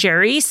man named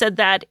Jerry, said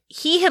that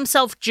he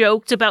himself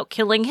joked about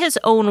killing his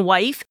own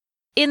wife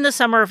in the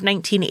summer of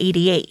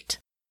 1988.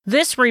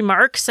 This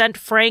remark sent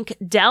Frank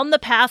down the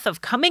path of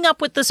coming up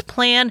with this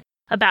plan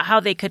about how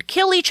they could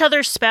kill each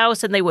other's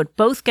spouse and they would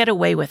both get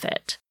away with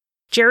it.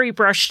 Jerry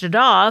brushed it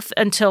off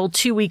until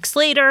 2 weeks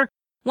later,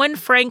 when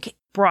Frank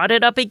brought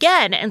it up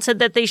again and said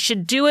that they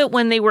should do it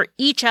when they were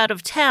each out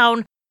of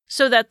town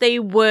so that they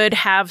would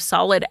have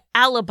solid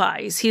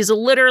alibis. He's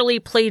literally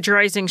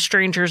plagiarizing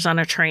strangers on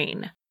a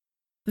train.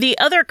 The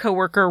other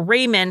coworker,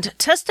 Raymond,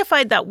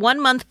 testified that 1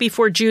 month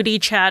before Judy,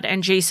 Chad,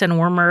 and Jason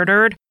were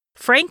murdered,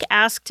 Frank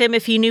asked him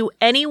if he knew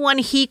anyone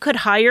he could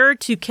hire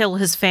to kill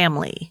his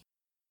family.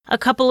 A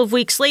couple of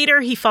weeks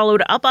later, he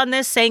followed up on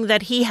this, saying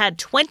that he had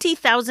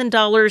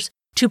 $20,000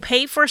 to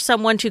pay for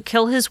someone to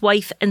kill his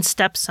wife and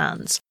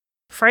stepsons.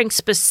 Frank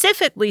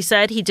specifically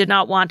said he did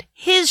not want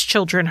his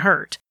children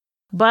hurt.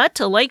 But,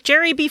 like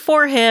Jerry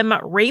before him,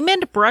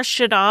 Raymond brushed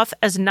it off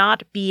as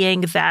not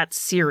being that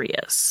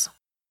serious.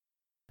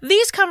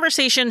 These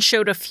conversations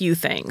showed a few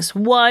things.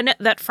 One,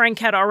 that Frank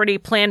had already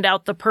planned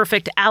out the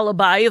perfect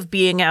alibi of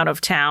being out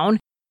of town.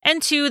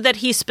 And two, that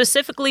he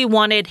specifically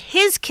wanted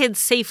his kids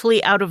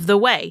safely out of the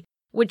way,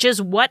 which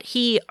is what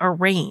he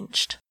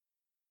arranged.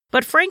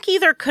 But Frank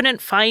either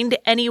couldn't find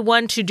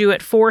anyone to do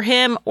it for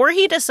him, or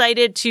he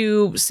decided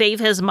to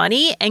save his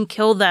money and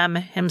kill them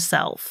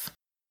himself.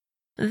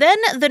 Then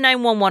the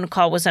 911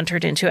 call was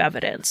entered into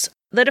evidence.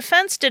 The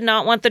defense did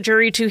not want the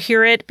jury to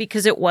hear it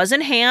because it was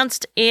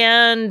enhanced,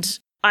 and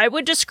I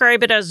would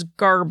describe it as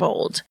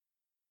garbled.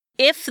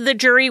 If the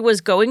jury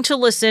was going to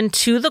listen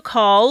to the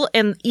call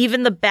and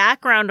even the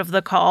background of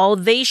the call,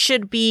 they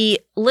should be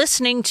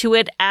listening to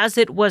it as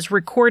it was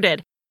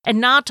recorded and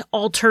not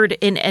altered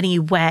in any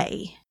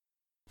way.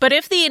 But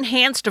if the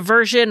enhanced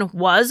version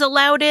was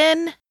allowed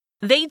in,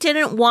 they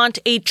didn't want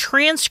a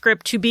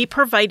transcript to be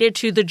provided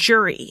to the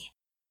jury.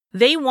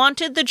 They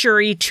wanted the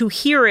jury to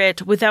hear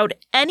it without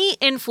any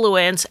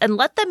influence and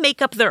let them make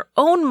up their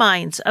own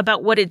minds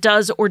about what it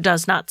does or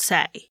does not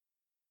say.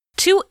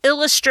 To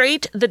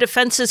illustrate the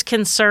defense's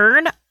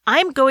concern,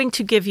 I'm going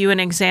to give you an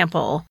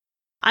example.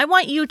 I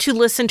want you to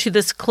listen to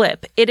this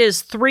clip. It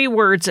is 3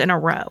 words in a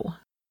row.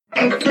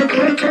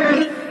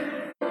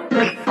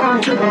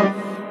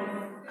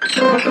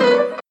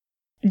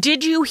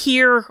 Did you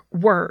hear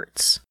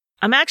words?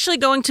 I'm actually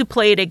going to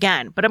play it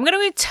again, but I'm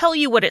going to tell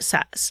you what it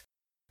says.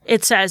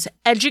 It says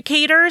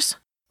educators,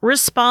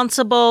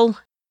 responsible,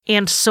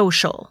 and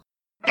social.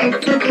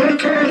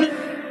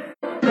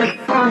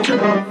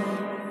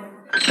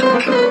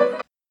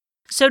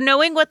 So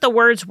knowing what the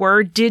words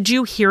were, did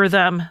you hear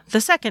them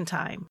the second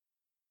time?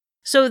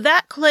 So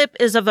that clip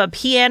is of a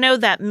piano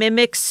that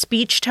mimics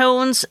speech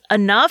tones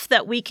enough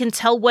that we can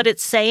tell what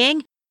it's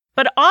saying,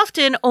 but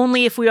often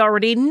only if we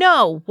already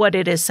know what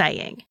it is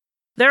saying.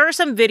 There are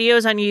some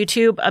videos on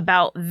YouTube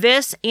about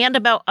this and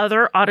about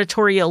other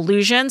auditory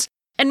illusions,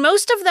 and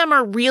most of them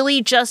are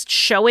really just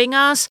showing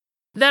us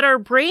that our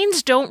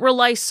brains don't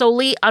rely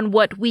solely on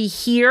what we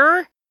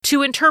hear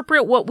to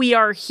interpret what we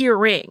are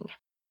hearing.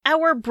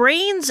 Our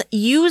brains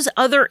use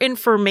other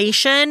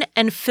information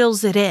and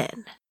fills it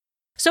in.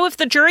 So if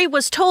the jury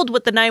was told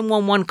what the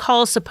 911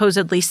 call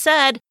supposedly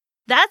said,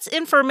 that's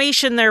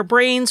information their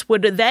brains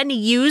would then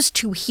use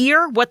to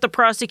hear what the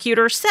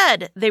prosecutor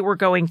said they were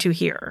going to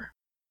hear.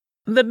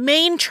 The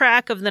main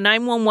track of the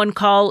 911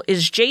 call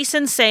is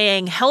Jason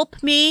saying,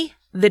 "Help me,"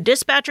 the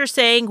dispatcher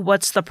saying,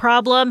 "What's the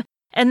problem?"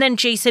 and then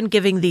Jason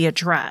giving the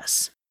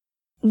address.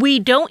 We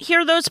don't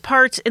hear those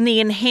parts in the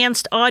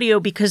enhanced audio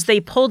because they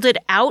pulled it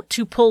out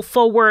to pull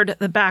forward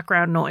the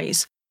background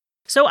noise.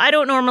 So I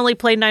don't normally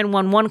play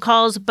 911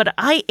 calls, but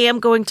I am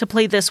going to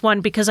play this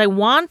one because I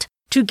want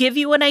to give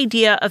you an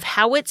idea of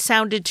how it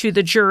sounded to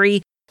the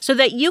jury so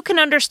that you can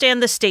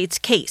understand the state's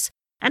case.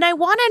 And I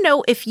want to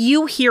know if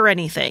you hear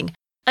anything.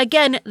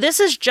 Again, this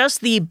is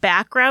just the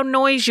background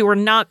noise. You are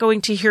not going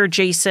to hear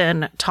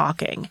Jason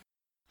talking.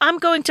 I'm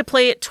going to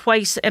play it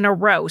twice in a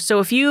row. So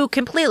if you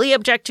completely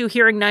object to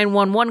hearing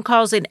 911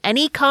 calls in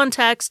any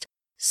context,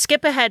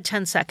 skip ahead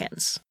 10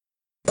 seconds.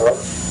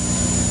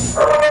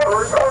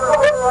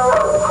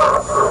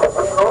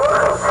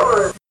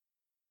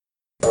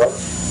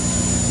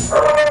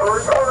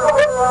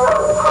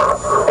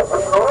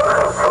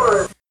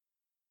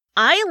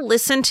 I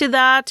listened to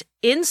that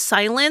in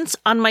silence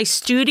on my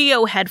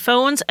studio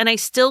headphones, and I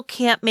still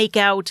can't make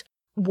out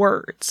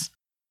words.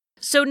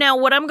 So now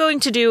what I'm going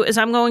to do is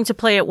I'm going to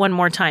play it one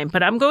more time,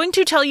 but I'm going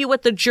to tell you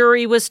what the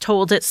jury was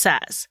told it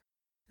says.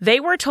 They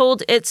were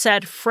told it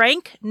said,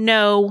 "Frank,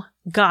 no,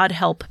 God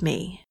help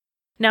me."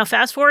 Now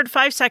fast forward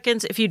 5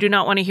 seconds if you do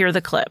not want to hear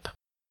the clip.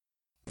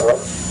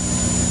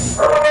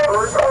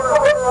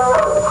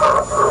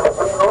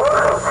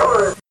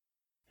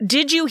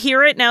 Did you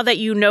hear it now that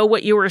you know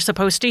what you were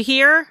supposed to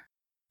hear?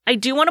 I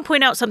do want to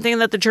point out something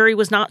that the jury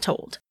was not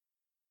told.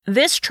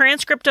 This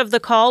transcript of the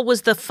call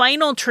was the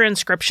final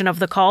transcription of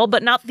the call,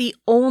 but not the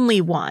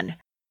only one.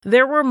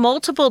 There were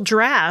multiple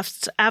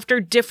drafts after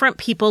different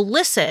people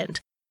listened.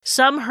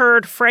 Some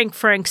heard Frank,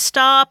 Frank,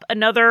 stop.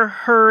 Another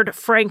heard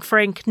Frank,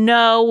 Frank,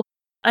 no.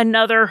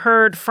 Another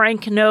heard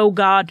Frank, no,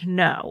 God,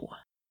 no.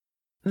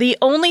 The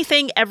only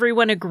thing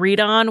everyone agreed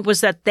on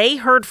was that they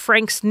heard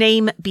Frank's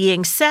name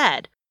being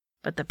said.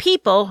 But the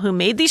people who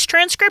made these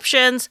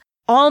transcriptions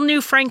all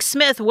knew Frank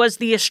Smith was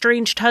the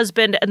estranged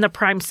husband and the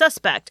prime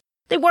suspect.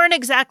 They weren't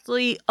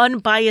exactly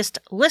unbiased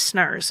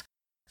listeners.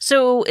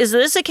 So is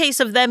this a case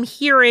of them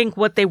hearing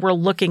what they were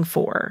looking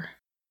for?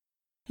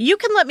 You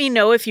can let me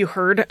know if you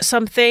heard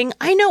something.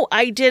 I know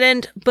I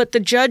didn't, but the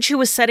judge who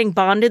was setting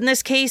bond in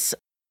this case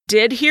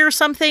did hear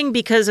something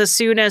because as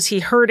soon as he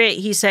heard it,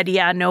 he said,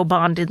 yeah, no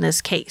bond in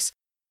this case.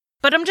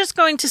 But I'm just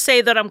going to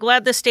say that I'm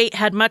glad the state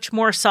had much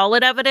more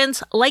solid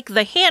evidence, like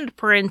the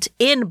handprint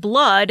in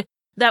blood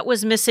that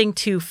was missing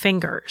 2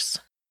 fingers.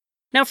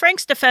 Now,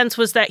 Frank's defense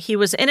was that he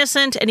was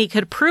innocent and he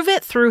could prove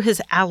it through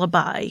his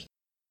alibi.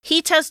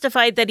 He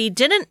testified that he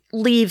didn't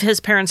leave his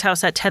parents'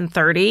 house at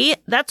 10:30.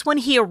 That's when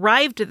he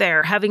arrived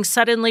there, having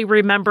suddenly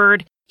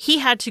remembered he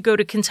had to go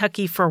to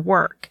Kentucky for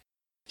work.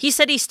 He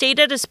said he stayed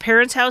at his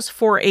parents' house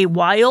for a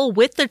while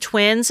with the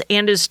twins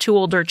and his 2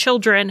 older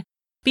children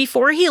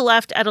before he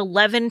left at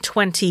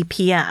 11:20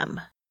 p.m.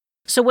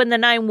 So when the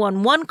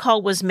 911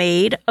 call was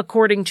made,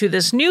 according to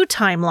this new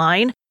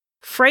timeline,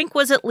 Frank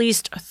was at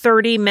least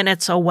 30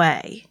 minutes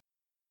away.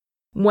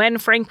 When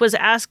Frank was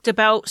asked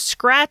about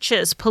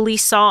scratches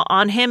police saw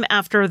on him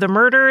after the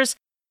murders,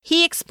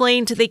 he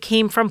explained they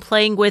came from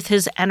playing with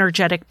his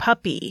energetic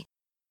puppy.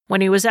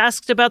 When he was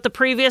asked about the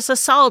previous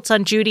assaults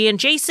on Judy and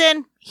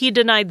Jason, he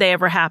denied they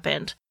ever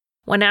happened.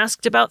 When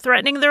asked about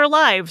threatening their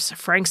lives,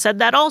 Frank said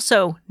that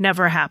also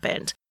never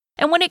happened.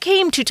 And when it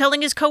came to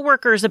telling his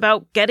coworkers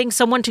about getting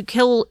someone to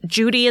kill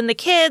Judy and the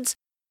kids,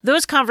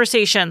 those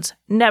conversations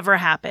never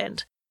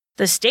happened.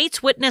 The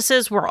state's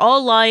witnesses were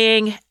all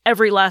lying,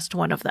 every last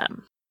one of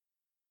them.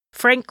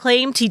 Frank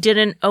claimed he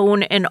didn't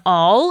own an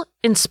awl,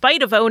 in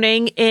spite of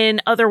owning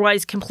an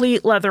otherwise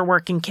complete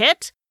leatherworking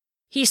kit.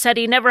 He said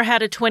he never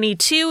had a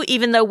 .22,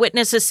 even though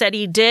witnesses said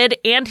he did,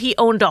 and he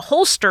owned a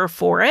holster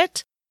for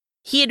it.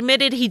 He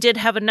admitted he did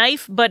have a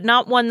knife, but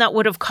not one that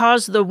would have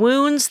caused the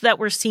wounds that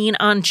were seen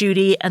on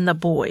Judy and the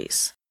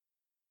boys.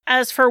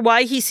 As for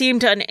why he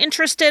seemed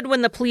uninterested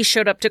when the police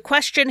showed up to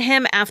question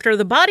him after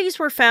the bodies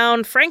were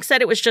found, Frank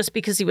said it was just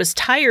because he was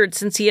tired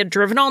since he had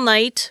driven all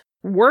night,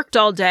 worked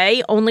all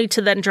day, only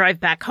to then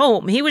drive back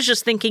home. He was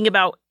just thinking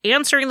about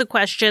answering the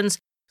questions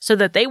so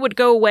that they would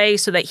go away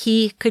so that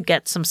he could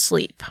get some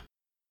sleep.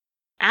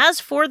 As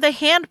for the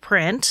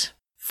handprint,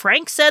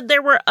 Frank said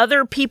there were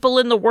other people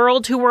in the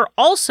world who were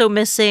also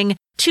missing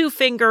 2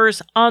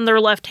 fingers on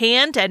their left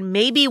hand, and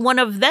maybe one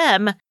of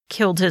them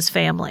killed his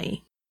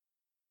family.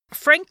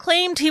 Frank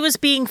claimed he was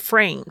being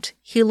framed.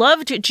 He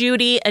loved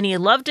Judy and he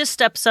loved his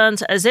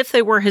stepsons as if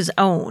they were his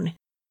own.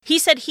 He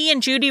said he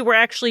and Judy were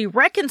actually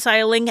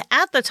reconciling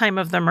at the time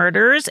of the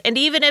murders, and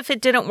even if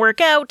it didn't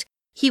work out,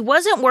 he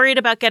wasn't worried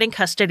about getting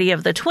custody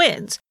of the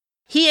twins.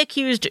 He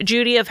accused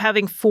Judy of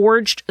having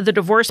forged the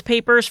divorce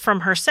papers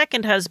from her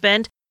second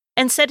husband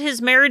and said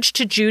his marriage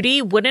to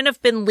Judy wouldn't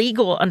have been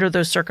legal under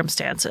those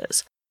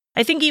circumstances.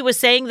 I think he was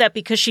saying that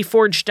because she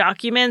forged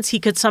documents, he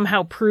could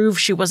somehow prove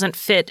she wasn't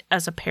fit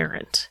as a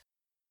parent.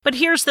 But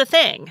here's the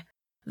thing.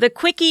 The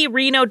Quickie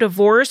Reno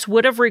divorce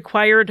would have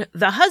required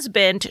the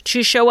husband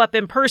to show up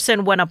in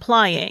person when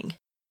applying.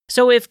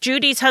 So if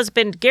Judy's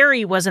husband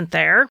Gary wasn't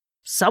there,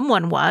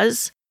 someone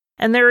was.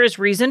 And there is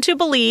reason to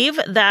believe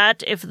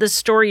that if this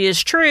story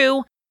is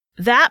true,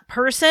 that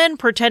person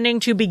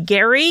pretending to be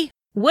Gary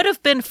would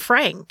have been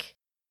Frank.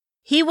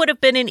 He would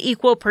have been an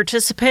equal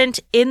participant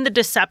in the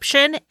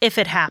deception if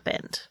it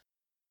happened.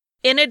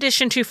 In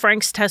addition to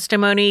Frank's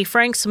testimony,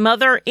 Frank's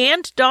mother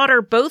and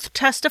daughter both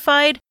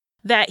testified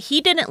that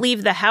he didn't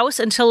leave the house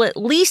until at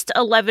least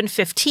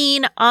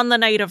 11:15 on the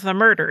night of the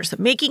murders,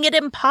 making it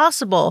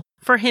impossible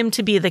for him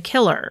to be the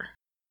killer.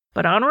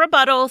 But on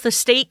rebuttal, the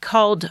state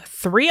called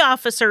 3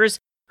 officers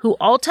who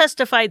all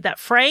testified that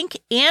Frank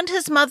and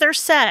his mother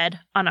said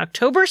on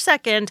October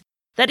 2nd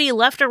that he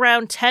left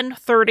around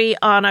 10:30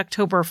 on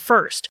October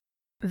 1st.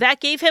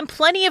 That gave him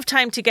plenty of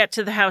time to get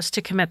to the house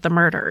to commit the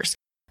murders.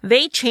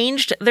 They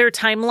changed their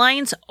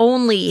timelines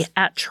only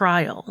at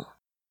trial.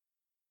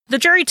 The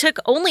jury took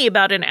only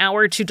about an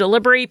hour to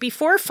deliberate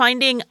before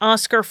finding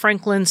Oscar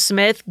Franklin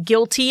Smith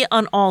guilty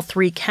on all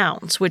 3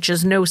 counts, which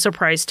is no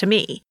surprise to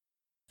me.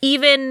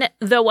 Even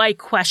though I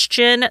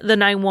question the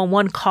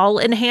 911 call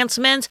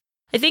enhancement,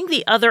 I think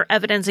the other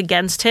evidence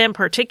against him,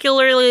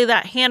 particularly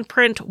that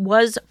handprint,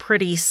 was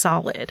pretty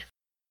solid.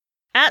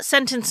 At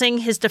sentencing,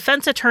 his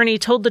defense attorney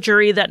told the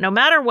jury that no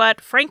matter what,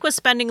 Frank was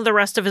spending the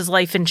rest of his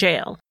life in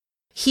jail.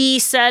 He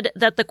said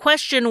that the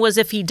question was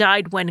if he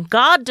died when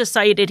God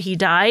decided he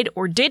died,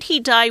 or did he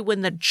die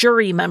when the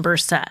jury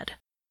members said.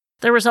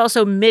 There was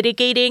also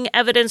mitigating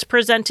evidence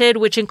presented,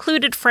 which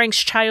included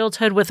Frank's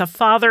childhood with a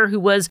father who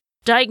was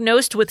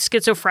diagnosed with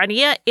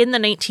schizophrenia in the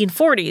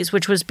 1940s,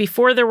 which was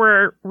before there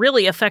were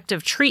really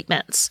effective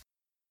treatments.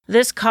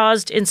 This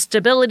caused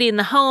instability in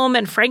the home,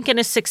 and Frank and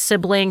his 6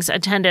 siblings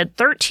attended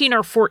 13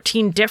 or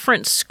 14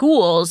 different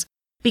schools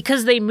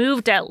because they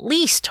moved at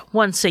least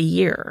once a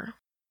year.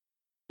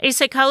 A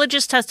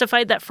psychologist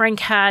testified that Frank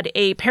had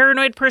a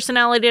paranoid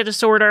personality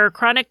disorder,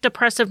 chronic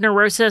depressive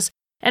neurosis,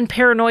 and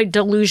paranoid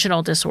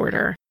delusional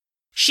disorder.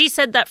 She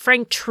said that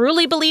Frank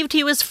truly believed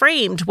he was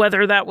framed,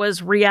 whether that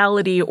was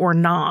reality or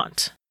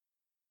not.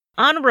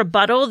 On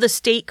rebuttal, the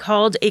state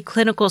called a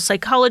clinical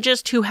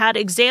psychologist who had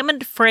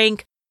examined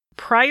Frank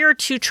prior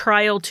to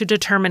trial to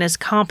determine his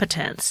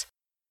competence.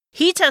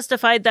 He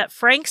testified that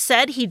Frank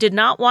said he did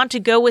not want to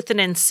go with an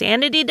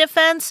insanity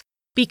defense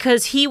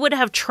because he would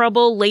have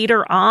trouble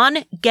later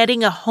on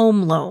getting a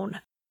home loan,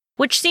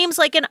 which seems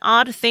like an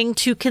odd thing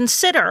to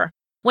consider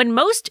when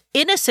most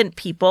innocent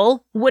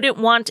people wouldn't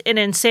want an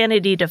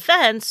insanity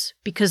defense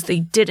because they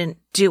didn't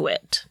do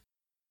it.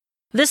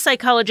 This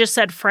psychologist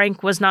said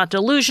Frank was not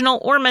delusional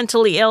or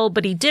mentally ill,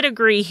 but he did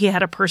agree he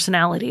had a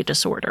personality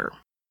disorder.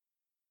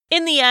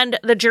 In the end,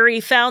 the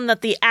jury found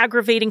that the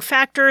aggravating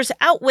factors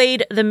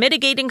outweighed the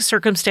mitigating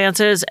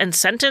circumstances and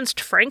sentenced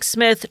Frank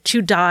Smith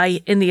to die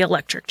in the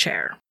electric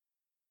chair.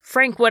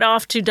 Frank went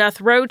off to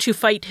death row to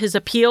fight his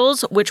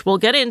appeals, which we'll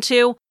get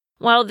into,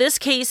 while this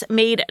case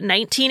made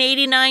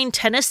 1989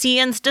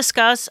 Tennesseans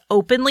discuss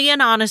openly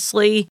and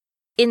honestly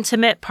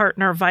intimate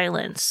partner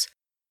violence.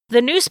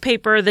 The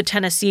newspaper, The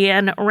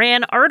Tennessean,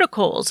 ran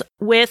articles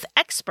with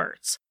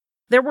experts.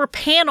 There were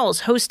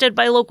panels hosted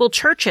by local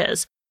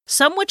churches,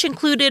 some which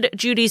included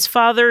Judy's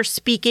father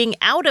speaking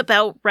out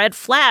about red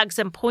flags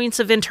and points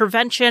of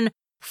intervention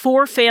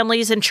for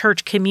families and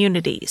church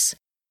communities.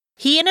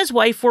 He and his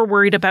wife were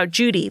worried about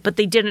Judy, but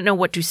they didn't know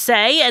what to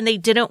say and they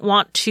didn't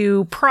want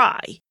to pry.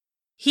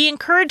 He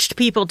encouraged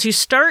people to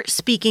start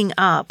speaking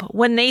up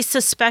when they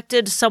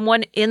suspected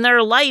someone in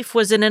their life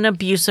was in an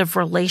abusive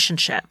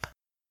relationship.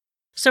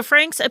 So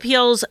Frank's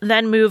appeals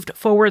then moved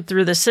forward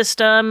through the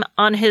system.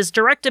 On his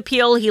direct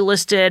appeal, he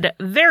listed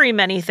very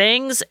many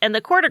things, and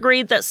the court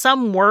agreed that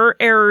some were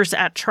errors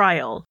at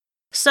trial.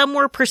 Some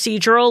were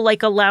procedural,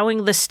 like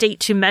allowing the state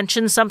to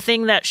mention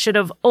something that should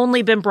have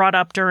only been brought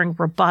up during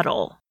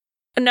rebuttal.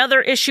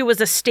 Another issue was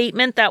a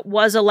statement that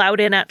was allowed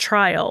in at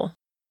trial.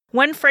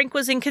 When Frank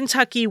was in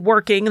Kentucky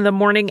working the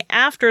morning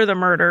after the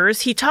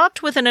murders, he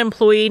talked with an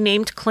employee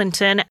named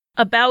Clinton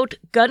about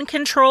gun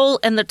control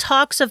and the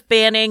talks of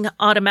banning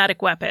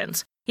automatic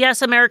weapons.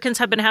 Yes, Americans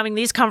have been having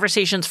these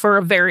conversations for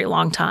a very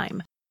long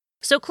time.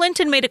 So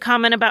Clinton made a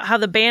comment about how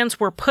the bans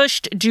were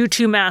pushed due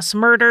to mass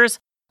murders,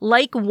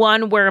 like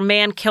one where a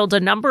man killed a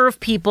number of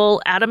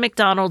people at a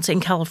McDonald's in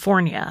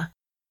California.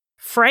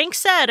 Frank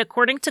said,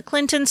 according to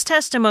Clinton's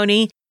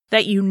testimony,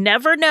 that you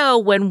never know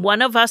when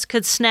one of us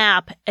could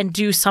snap and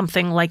do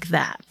something like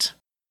that.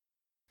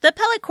 The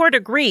appellate court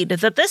agreed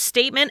that this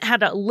statement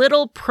had a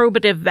little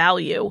probative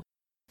value,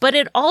 but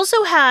it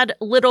also had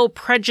little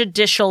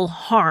prejudicial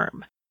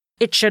harm.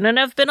 It shouldn't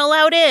have been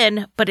allowed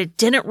in, but it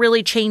didn't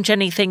really change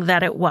anything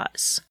that it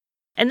was.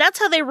 And that's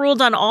how they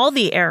ruled on all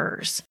the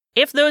errors.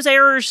 If those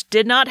errors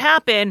did not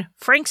happen,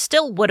 Frank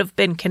still would have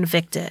been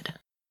convicted.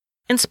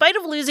 In spite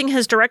of losing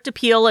his direct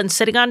appeal and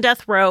sitting on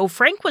death row,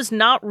 Frank was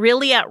not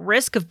really at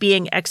risk of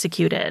being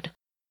executed.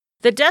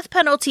 The death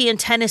penalty in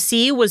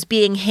Tennessee was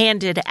being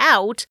handed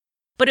out,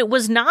 but it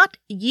was not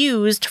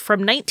used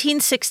from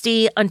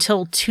 1960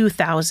 until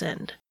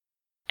 2000.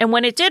 And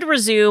when it did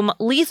resume,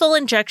 lethal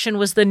injection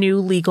was the new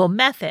legal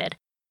method.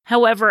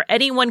 However,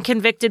 anyone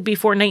convicted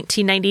before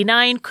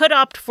 1999 could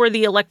opt for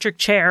the electric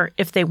chair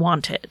if they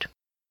wanted.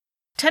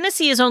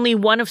 Tennessee is only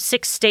one of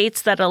 6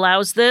 states that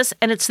allows this,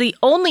 and it's the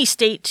only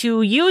state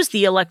to use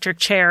the electric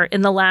chair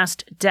in the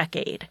last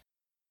decade.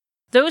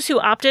 Those who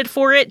opted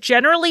for it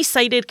generally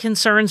cited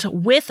concerns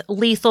with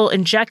lethal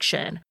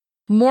injection.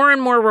 More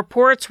and more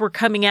reports were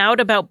coming out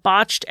about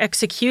botched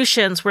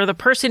executions where the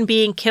person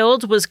being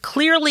killed was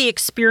clearly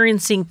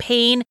experiencing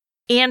pain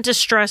and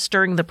distress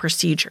during the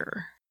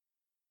procedure.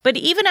 But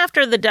even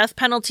after the death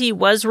penalty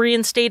was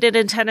reinstated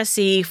in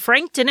Tennessee,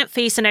 Frank didn't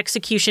face an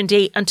execution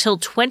date until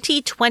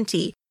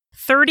 2020,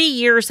 30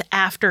 years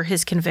after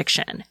his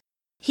conviction.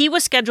 He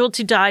was scheduled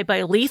to die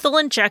by lethal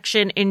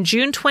injection in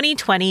June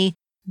 2020,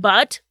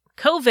 but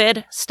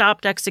COVID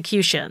stopped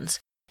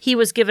executions. He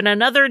was given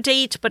another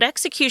date, but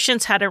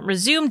executions hadn't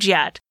resumed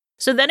yet,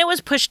 so then it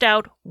was pushed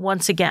out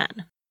once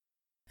again.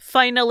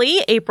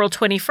 Finally, April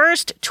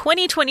 21st,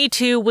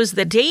 2022 was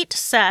the date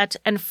set,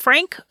 and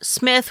Frank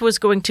Smith was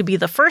going to be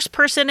the first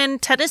person in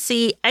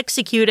Tennessee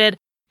executed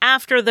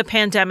after the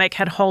pandemic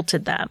had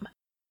halted them.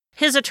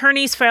 His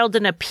attorneys filed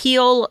an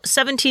appeal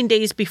 17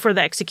 days before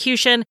the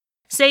execution,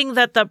 saying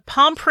that the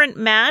palm print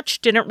match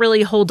didn't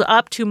really hold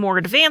up to more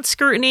advanced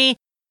scrutiny,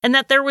 and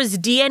that there was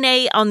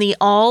DNA on the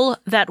awl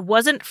that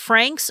wasn't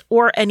Frank's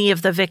or any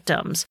of the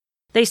victims.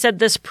 They said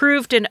this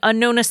proved an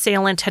unknown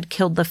assailant had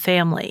killed the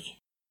family.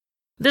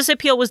 This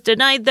appeal was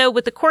denied, though,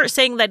 with the court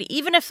saying that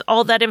even if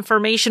all that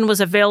information was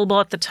available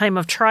at the time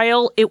of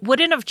trial, it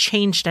wouldn't have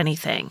changed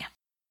anything.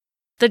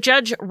 The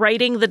judge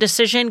writing the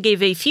decision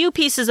gave a few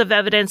pieces of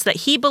evidence that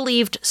he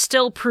believed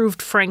still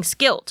proved Frank's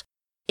guilt,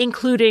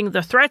 including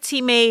the threats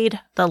he made,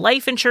 the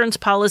life insurance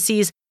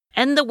policies,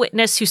 and the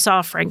witness who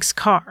saw Frank's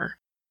car.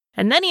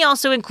 And then he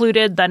also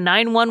included the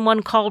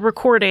 911 call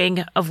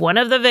recording of one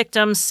of the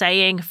victims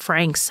saying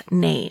Frank's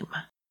name.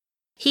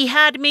 He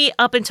had me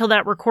up until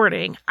that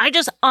recording. I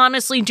just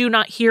honestly do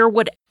not hear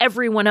what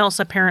everyone else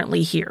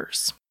apparently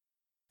hears.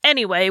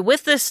 Anyway,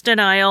 with this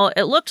denial,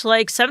 it looked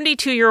like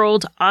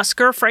 72-year-old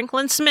Oscar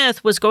Franklin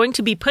Smith was going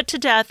to be put to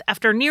death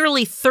after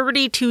nearly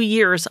 32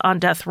 years on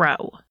death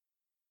row.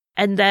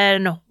 And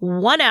then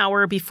 1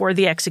 hour before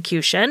the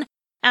execution,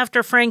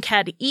 after Frank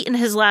had eaten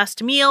his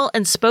last meal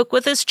and spoke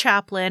with his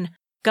chaplain,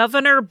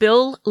 Governor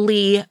Bill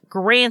Lee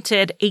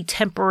granted a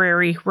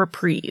temporary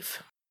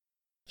reprieve.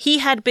 He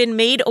had been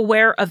made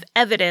aware of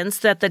evidence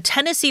that the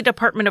Tennessee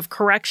Department of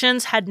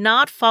Corrections had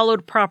not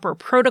followed proper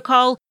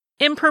protocol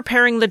in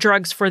preparing the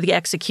drugs for the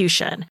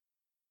execution.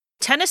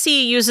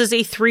 Tennessee uses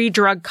a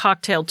 3-drug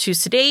cocktail to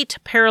sedate,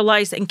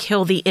 paralyze, and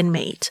kill the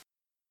inmate.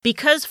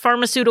 Because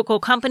pharmaceutical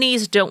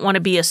companies don't want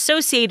to be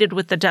associated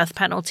with the death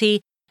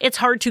penalty, it's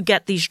hard to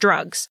get these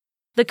drugs.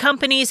 The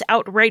companies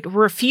outright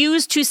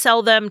refuse to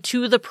sell them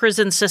to the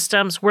prison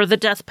systems where the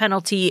death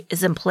penalty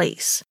is in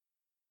place.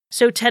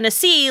 So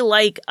Tennessee,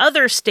 like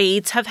other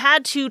states, have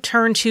had to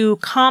turn to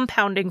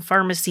compounding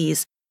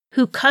pharmacies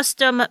who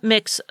custom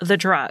mix the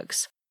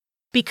drugs.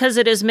 Because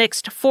it is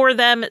mixed for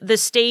them, the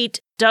state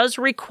does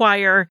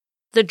require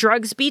the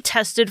drugs be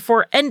tested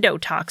for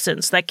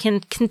endotoxins that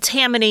can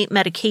contaminate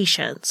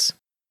medications.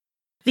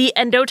 The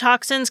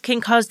endotoxins can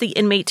cause the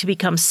inmate to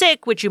become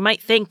sick, which you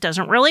might think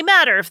doesn't really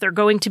matter if they're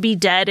going to be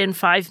dead in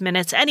 5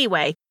 minutes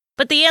anyway.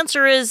 But the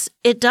answer is,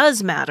 it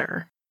does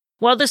matter.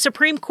 While the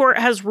Supreme Court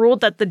has ruled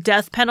that the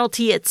death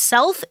penalty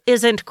itself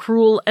isn't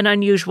cruel and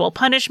unusual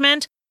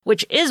punishment,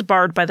 which is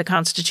barred by the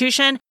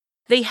Constitution,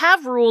 they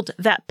have ruled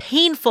that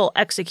painful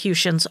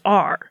executions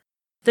are.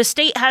 The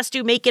state has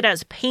to make it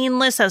as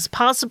painless as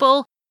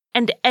possible,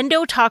 and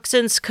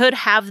endotoxins could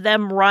have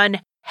them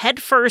run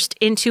headfirst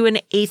into an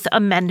Eighth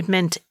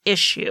Amendment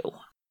issue.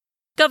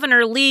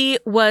 Governor Lee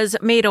was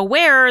made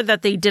aware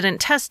that they didn't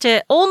test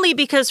it only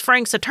because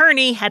Frank's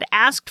attorney had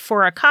asked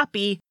for a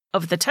copy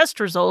of the test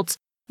results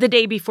the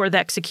day before the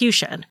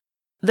execution.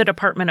 The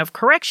Department of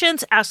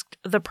Corrections asked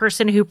the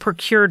person who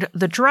procured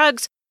the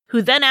drugs,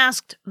 who then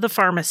asked the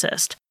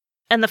pharmacist.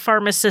 And the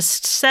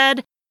pharmacist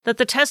said that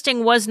the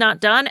testing was not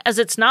done as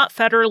it's not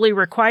federally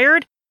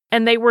required,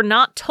 and they were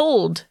not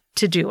told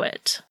to do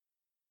it.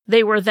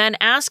 They were then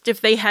asked if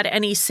they had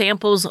any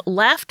samples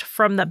left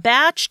from the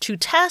batch to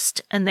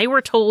test, and they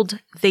were told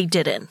they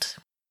didn't.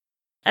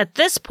 At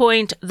this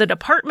point, the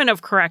Department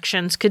of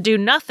Corrections could do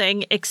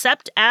nothing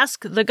except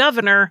ask the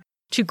governor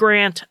to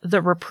grant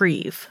the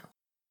reprieve.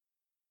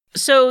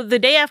 So the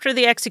day after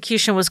the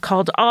execution was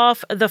called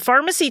off, the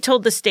pharmacy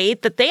told the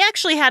state that they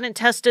actually hadn't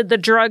tested the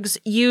drugs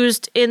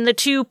used in the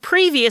 2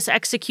 previous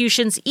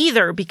executions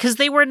either because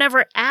they were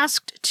never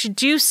asked to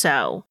do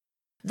so.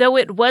 Though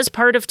it was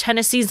part of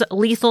Tennessee's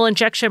lethal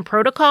injection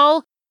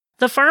protocol,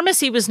 the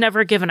pharmacy was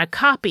never given a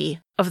copy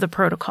of the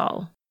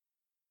protocol.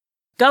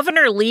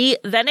 Governor Lee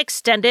then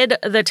extended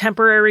the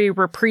temporary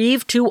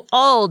reprieve to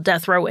all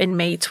death row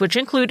inmates, which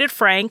included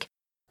Frank,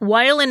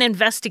 while an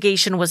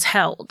investigation was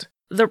held.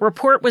 The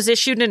report was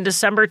issued in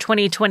December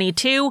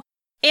 2022,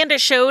 and it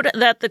showed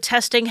that the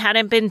testing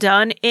hadn't been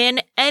done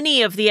in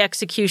any of the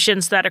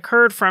executions that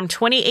occurred from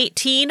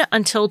 2018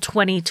 until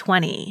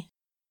 2020.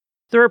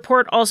 The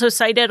report also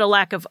cited a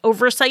lack of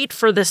oversight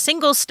for the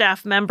single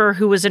staff member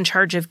who was in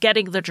charge of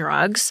getting the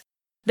drugs.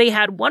 They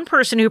had one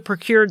person who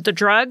procured the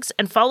drugs,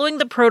 and following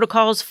the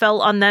protocols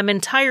fell on them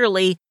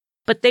entirely,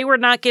 but they were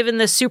not given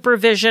the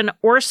supervision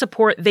or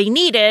support they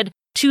needed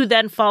to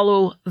then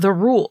follow the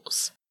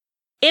rules.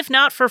 If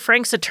not for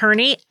Frank's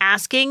attorney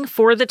asking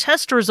for the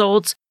test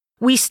results,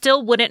 we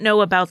still wouldn't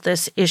know about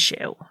this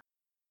issue.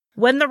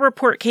 When the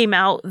report came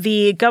out,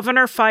 the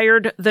governor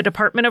fired the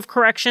Department of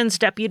Corrections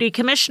deputy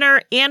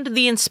commissioner and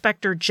the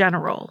inspector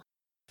general.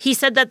 He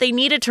said that they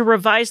needed to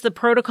revise the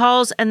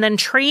protocols and then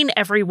train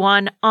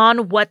everyone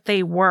on what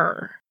they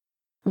were.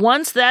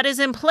 Once that is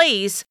in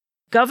place,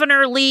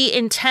 Governor Lee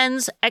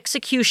intends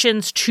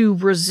executions to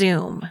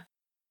resume.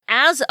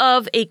 As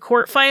of a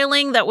court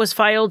filing that was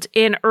filed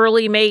in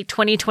early May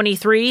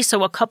 2023,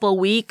 so a couple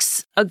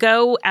weeks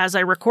ago as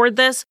I record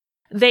this,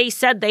 they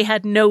said they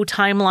had no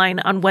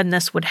timeline on when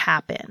this would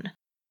happen.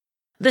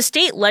 The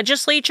state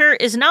legislature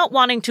is not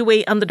wanting to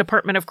wait on the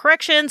Department of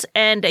Corrections,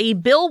 and a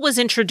bill was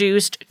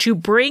introduced to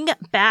bring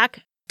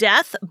back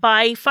death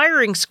by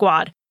firing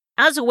squad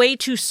as a way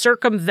to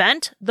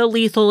circumvent the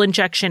lethal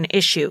injection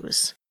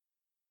issues.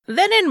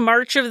 Then in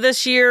March of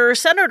this year,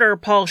 Senator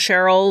Paul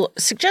Sherrill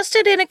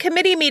suggested in a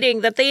committee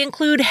meeting that they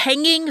include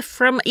hanging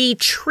from a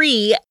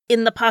tree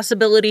in the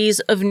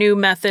possibilities of new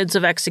methods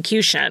of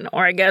execution,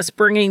 or I guess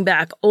bringing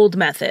back old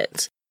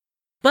methods.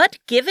 But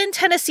given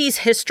Tennessee's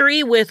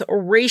history with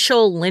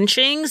racial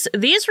lynchings,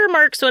 these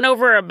remarks went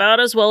over about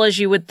as well as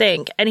you would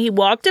think, and he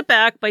walked it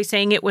back by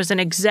saying it was an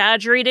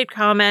exaggerated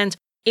comment,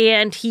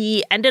 and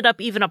he ended up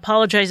even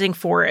apologizing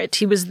for it.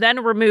 He was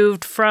then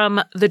removed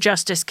from the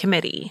Justice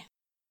Committee.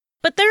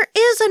 But there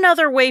is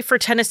another way for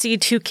Tennessee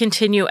to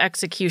continue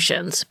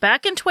executions.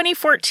 Back in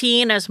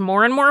 2014, as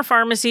more and more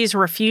pharmacies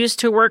refused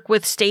to work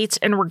with states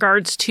in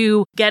regards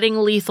to getting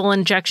lethal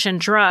injection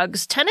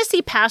drugs,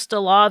 Tennessee passed a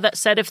law that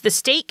said if the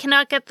state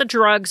cannot get the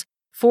drugs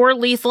for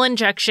lethal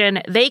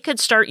injection, they could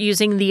start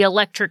using the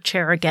electric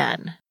chair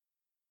again.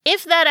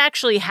 If that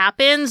actually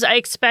happens, I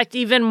expect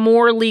even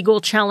more legal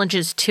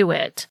challenges to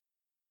it.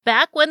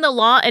 Back when the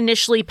law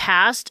initially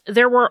passed,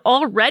 there were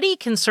already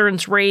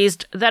concerns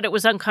raised that it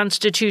was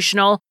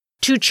unconstitutional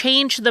to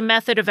change the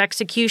method of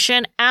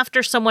execution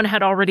after someone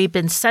had already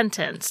been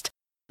sentenced.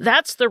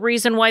 That's the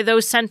reason why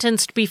those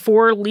sentenced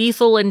before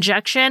lethal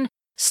injection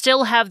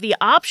still have the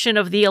option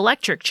of the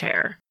electric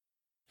chair.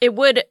 It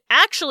would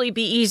actually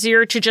be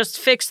easier to just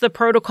fix the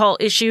protocol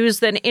issues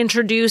than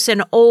introduce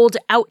an old,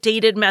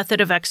 outdated method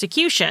of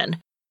execution.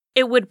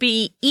 It would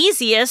be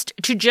easiest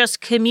to just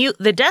commute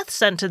the death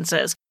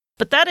sentences.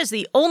 But that is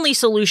the only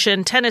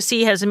solution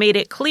Tennessee has made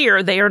it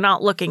clear they are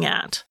not looking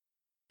at.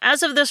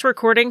 As of this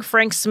recording,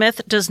 Frank Smith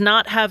does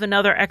not have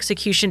another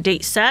execution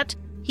date set.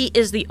 He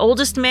is the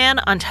oldest man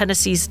on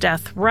Tennessee's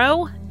death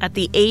row at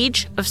the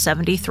age of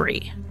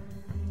 73.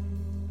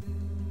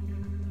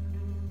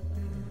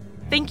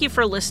 Thank you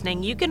for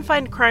listening. You can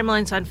find Crime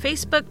Lines on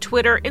Facebook,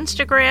 Twitter,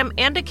 Instagram,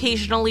 and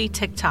occasionally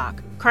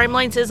TikTok. Crime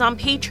Lines is on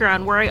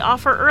Patreon, where I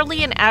offer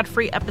early and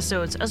ad-free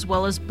episodes as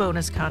well as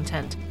bonus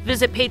content.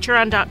 Visit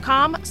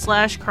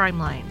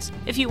patreon.com/crimelines.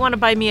 If you want to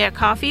buy me a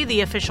coffee, the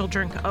official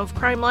drink of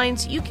Crime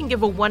Lines, you can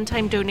give a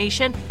one-time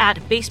donation at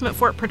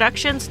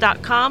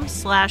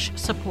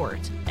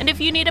basementfortproductions.com/support. And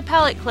if you need a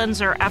palate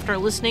cleanser after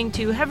listening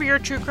to heavier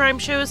true crime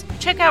shows,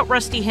 check out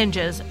Rusty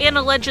Hinges, an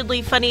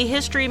allegedly funny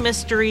history,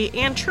 mystery,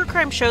 and true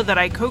crime show that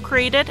I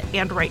co-created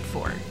and write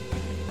for.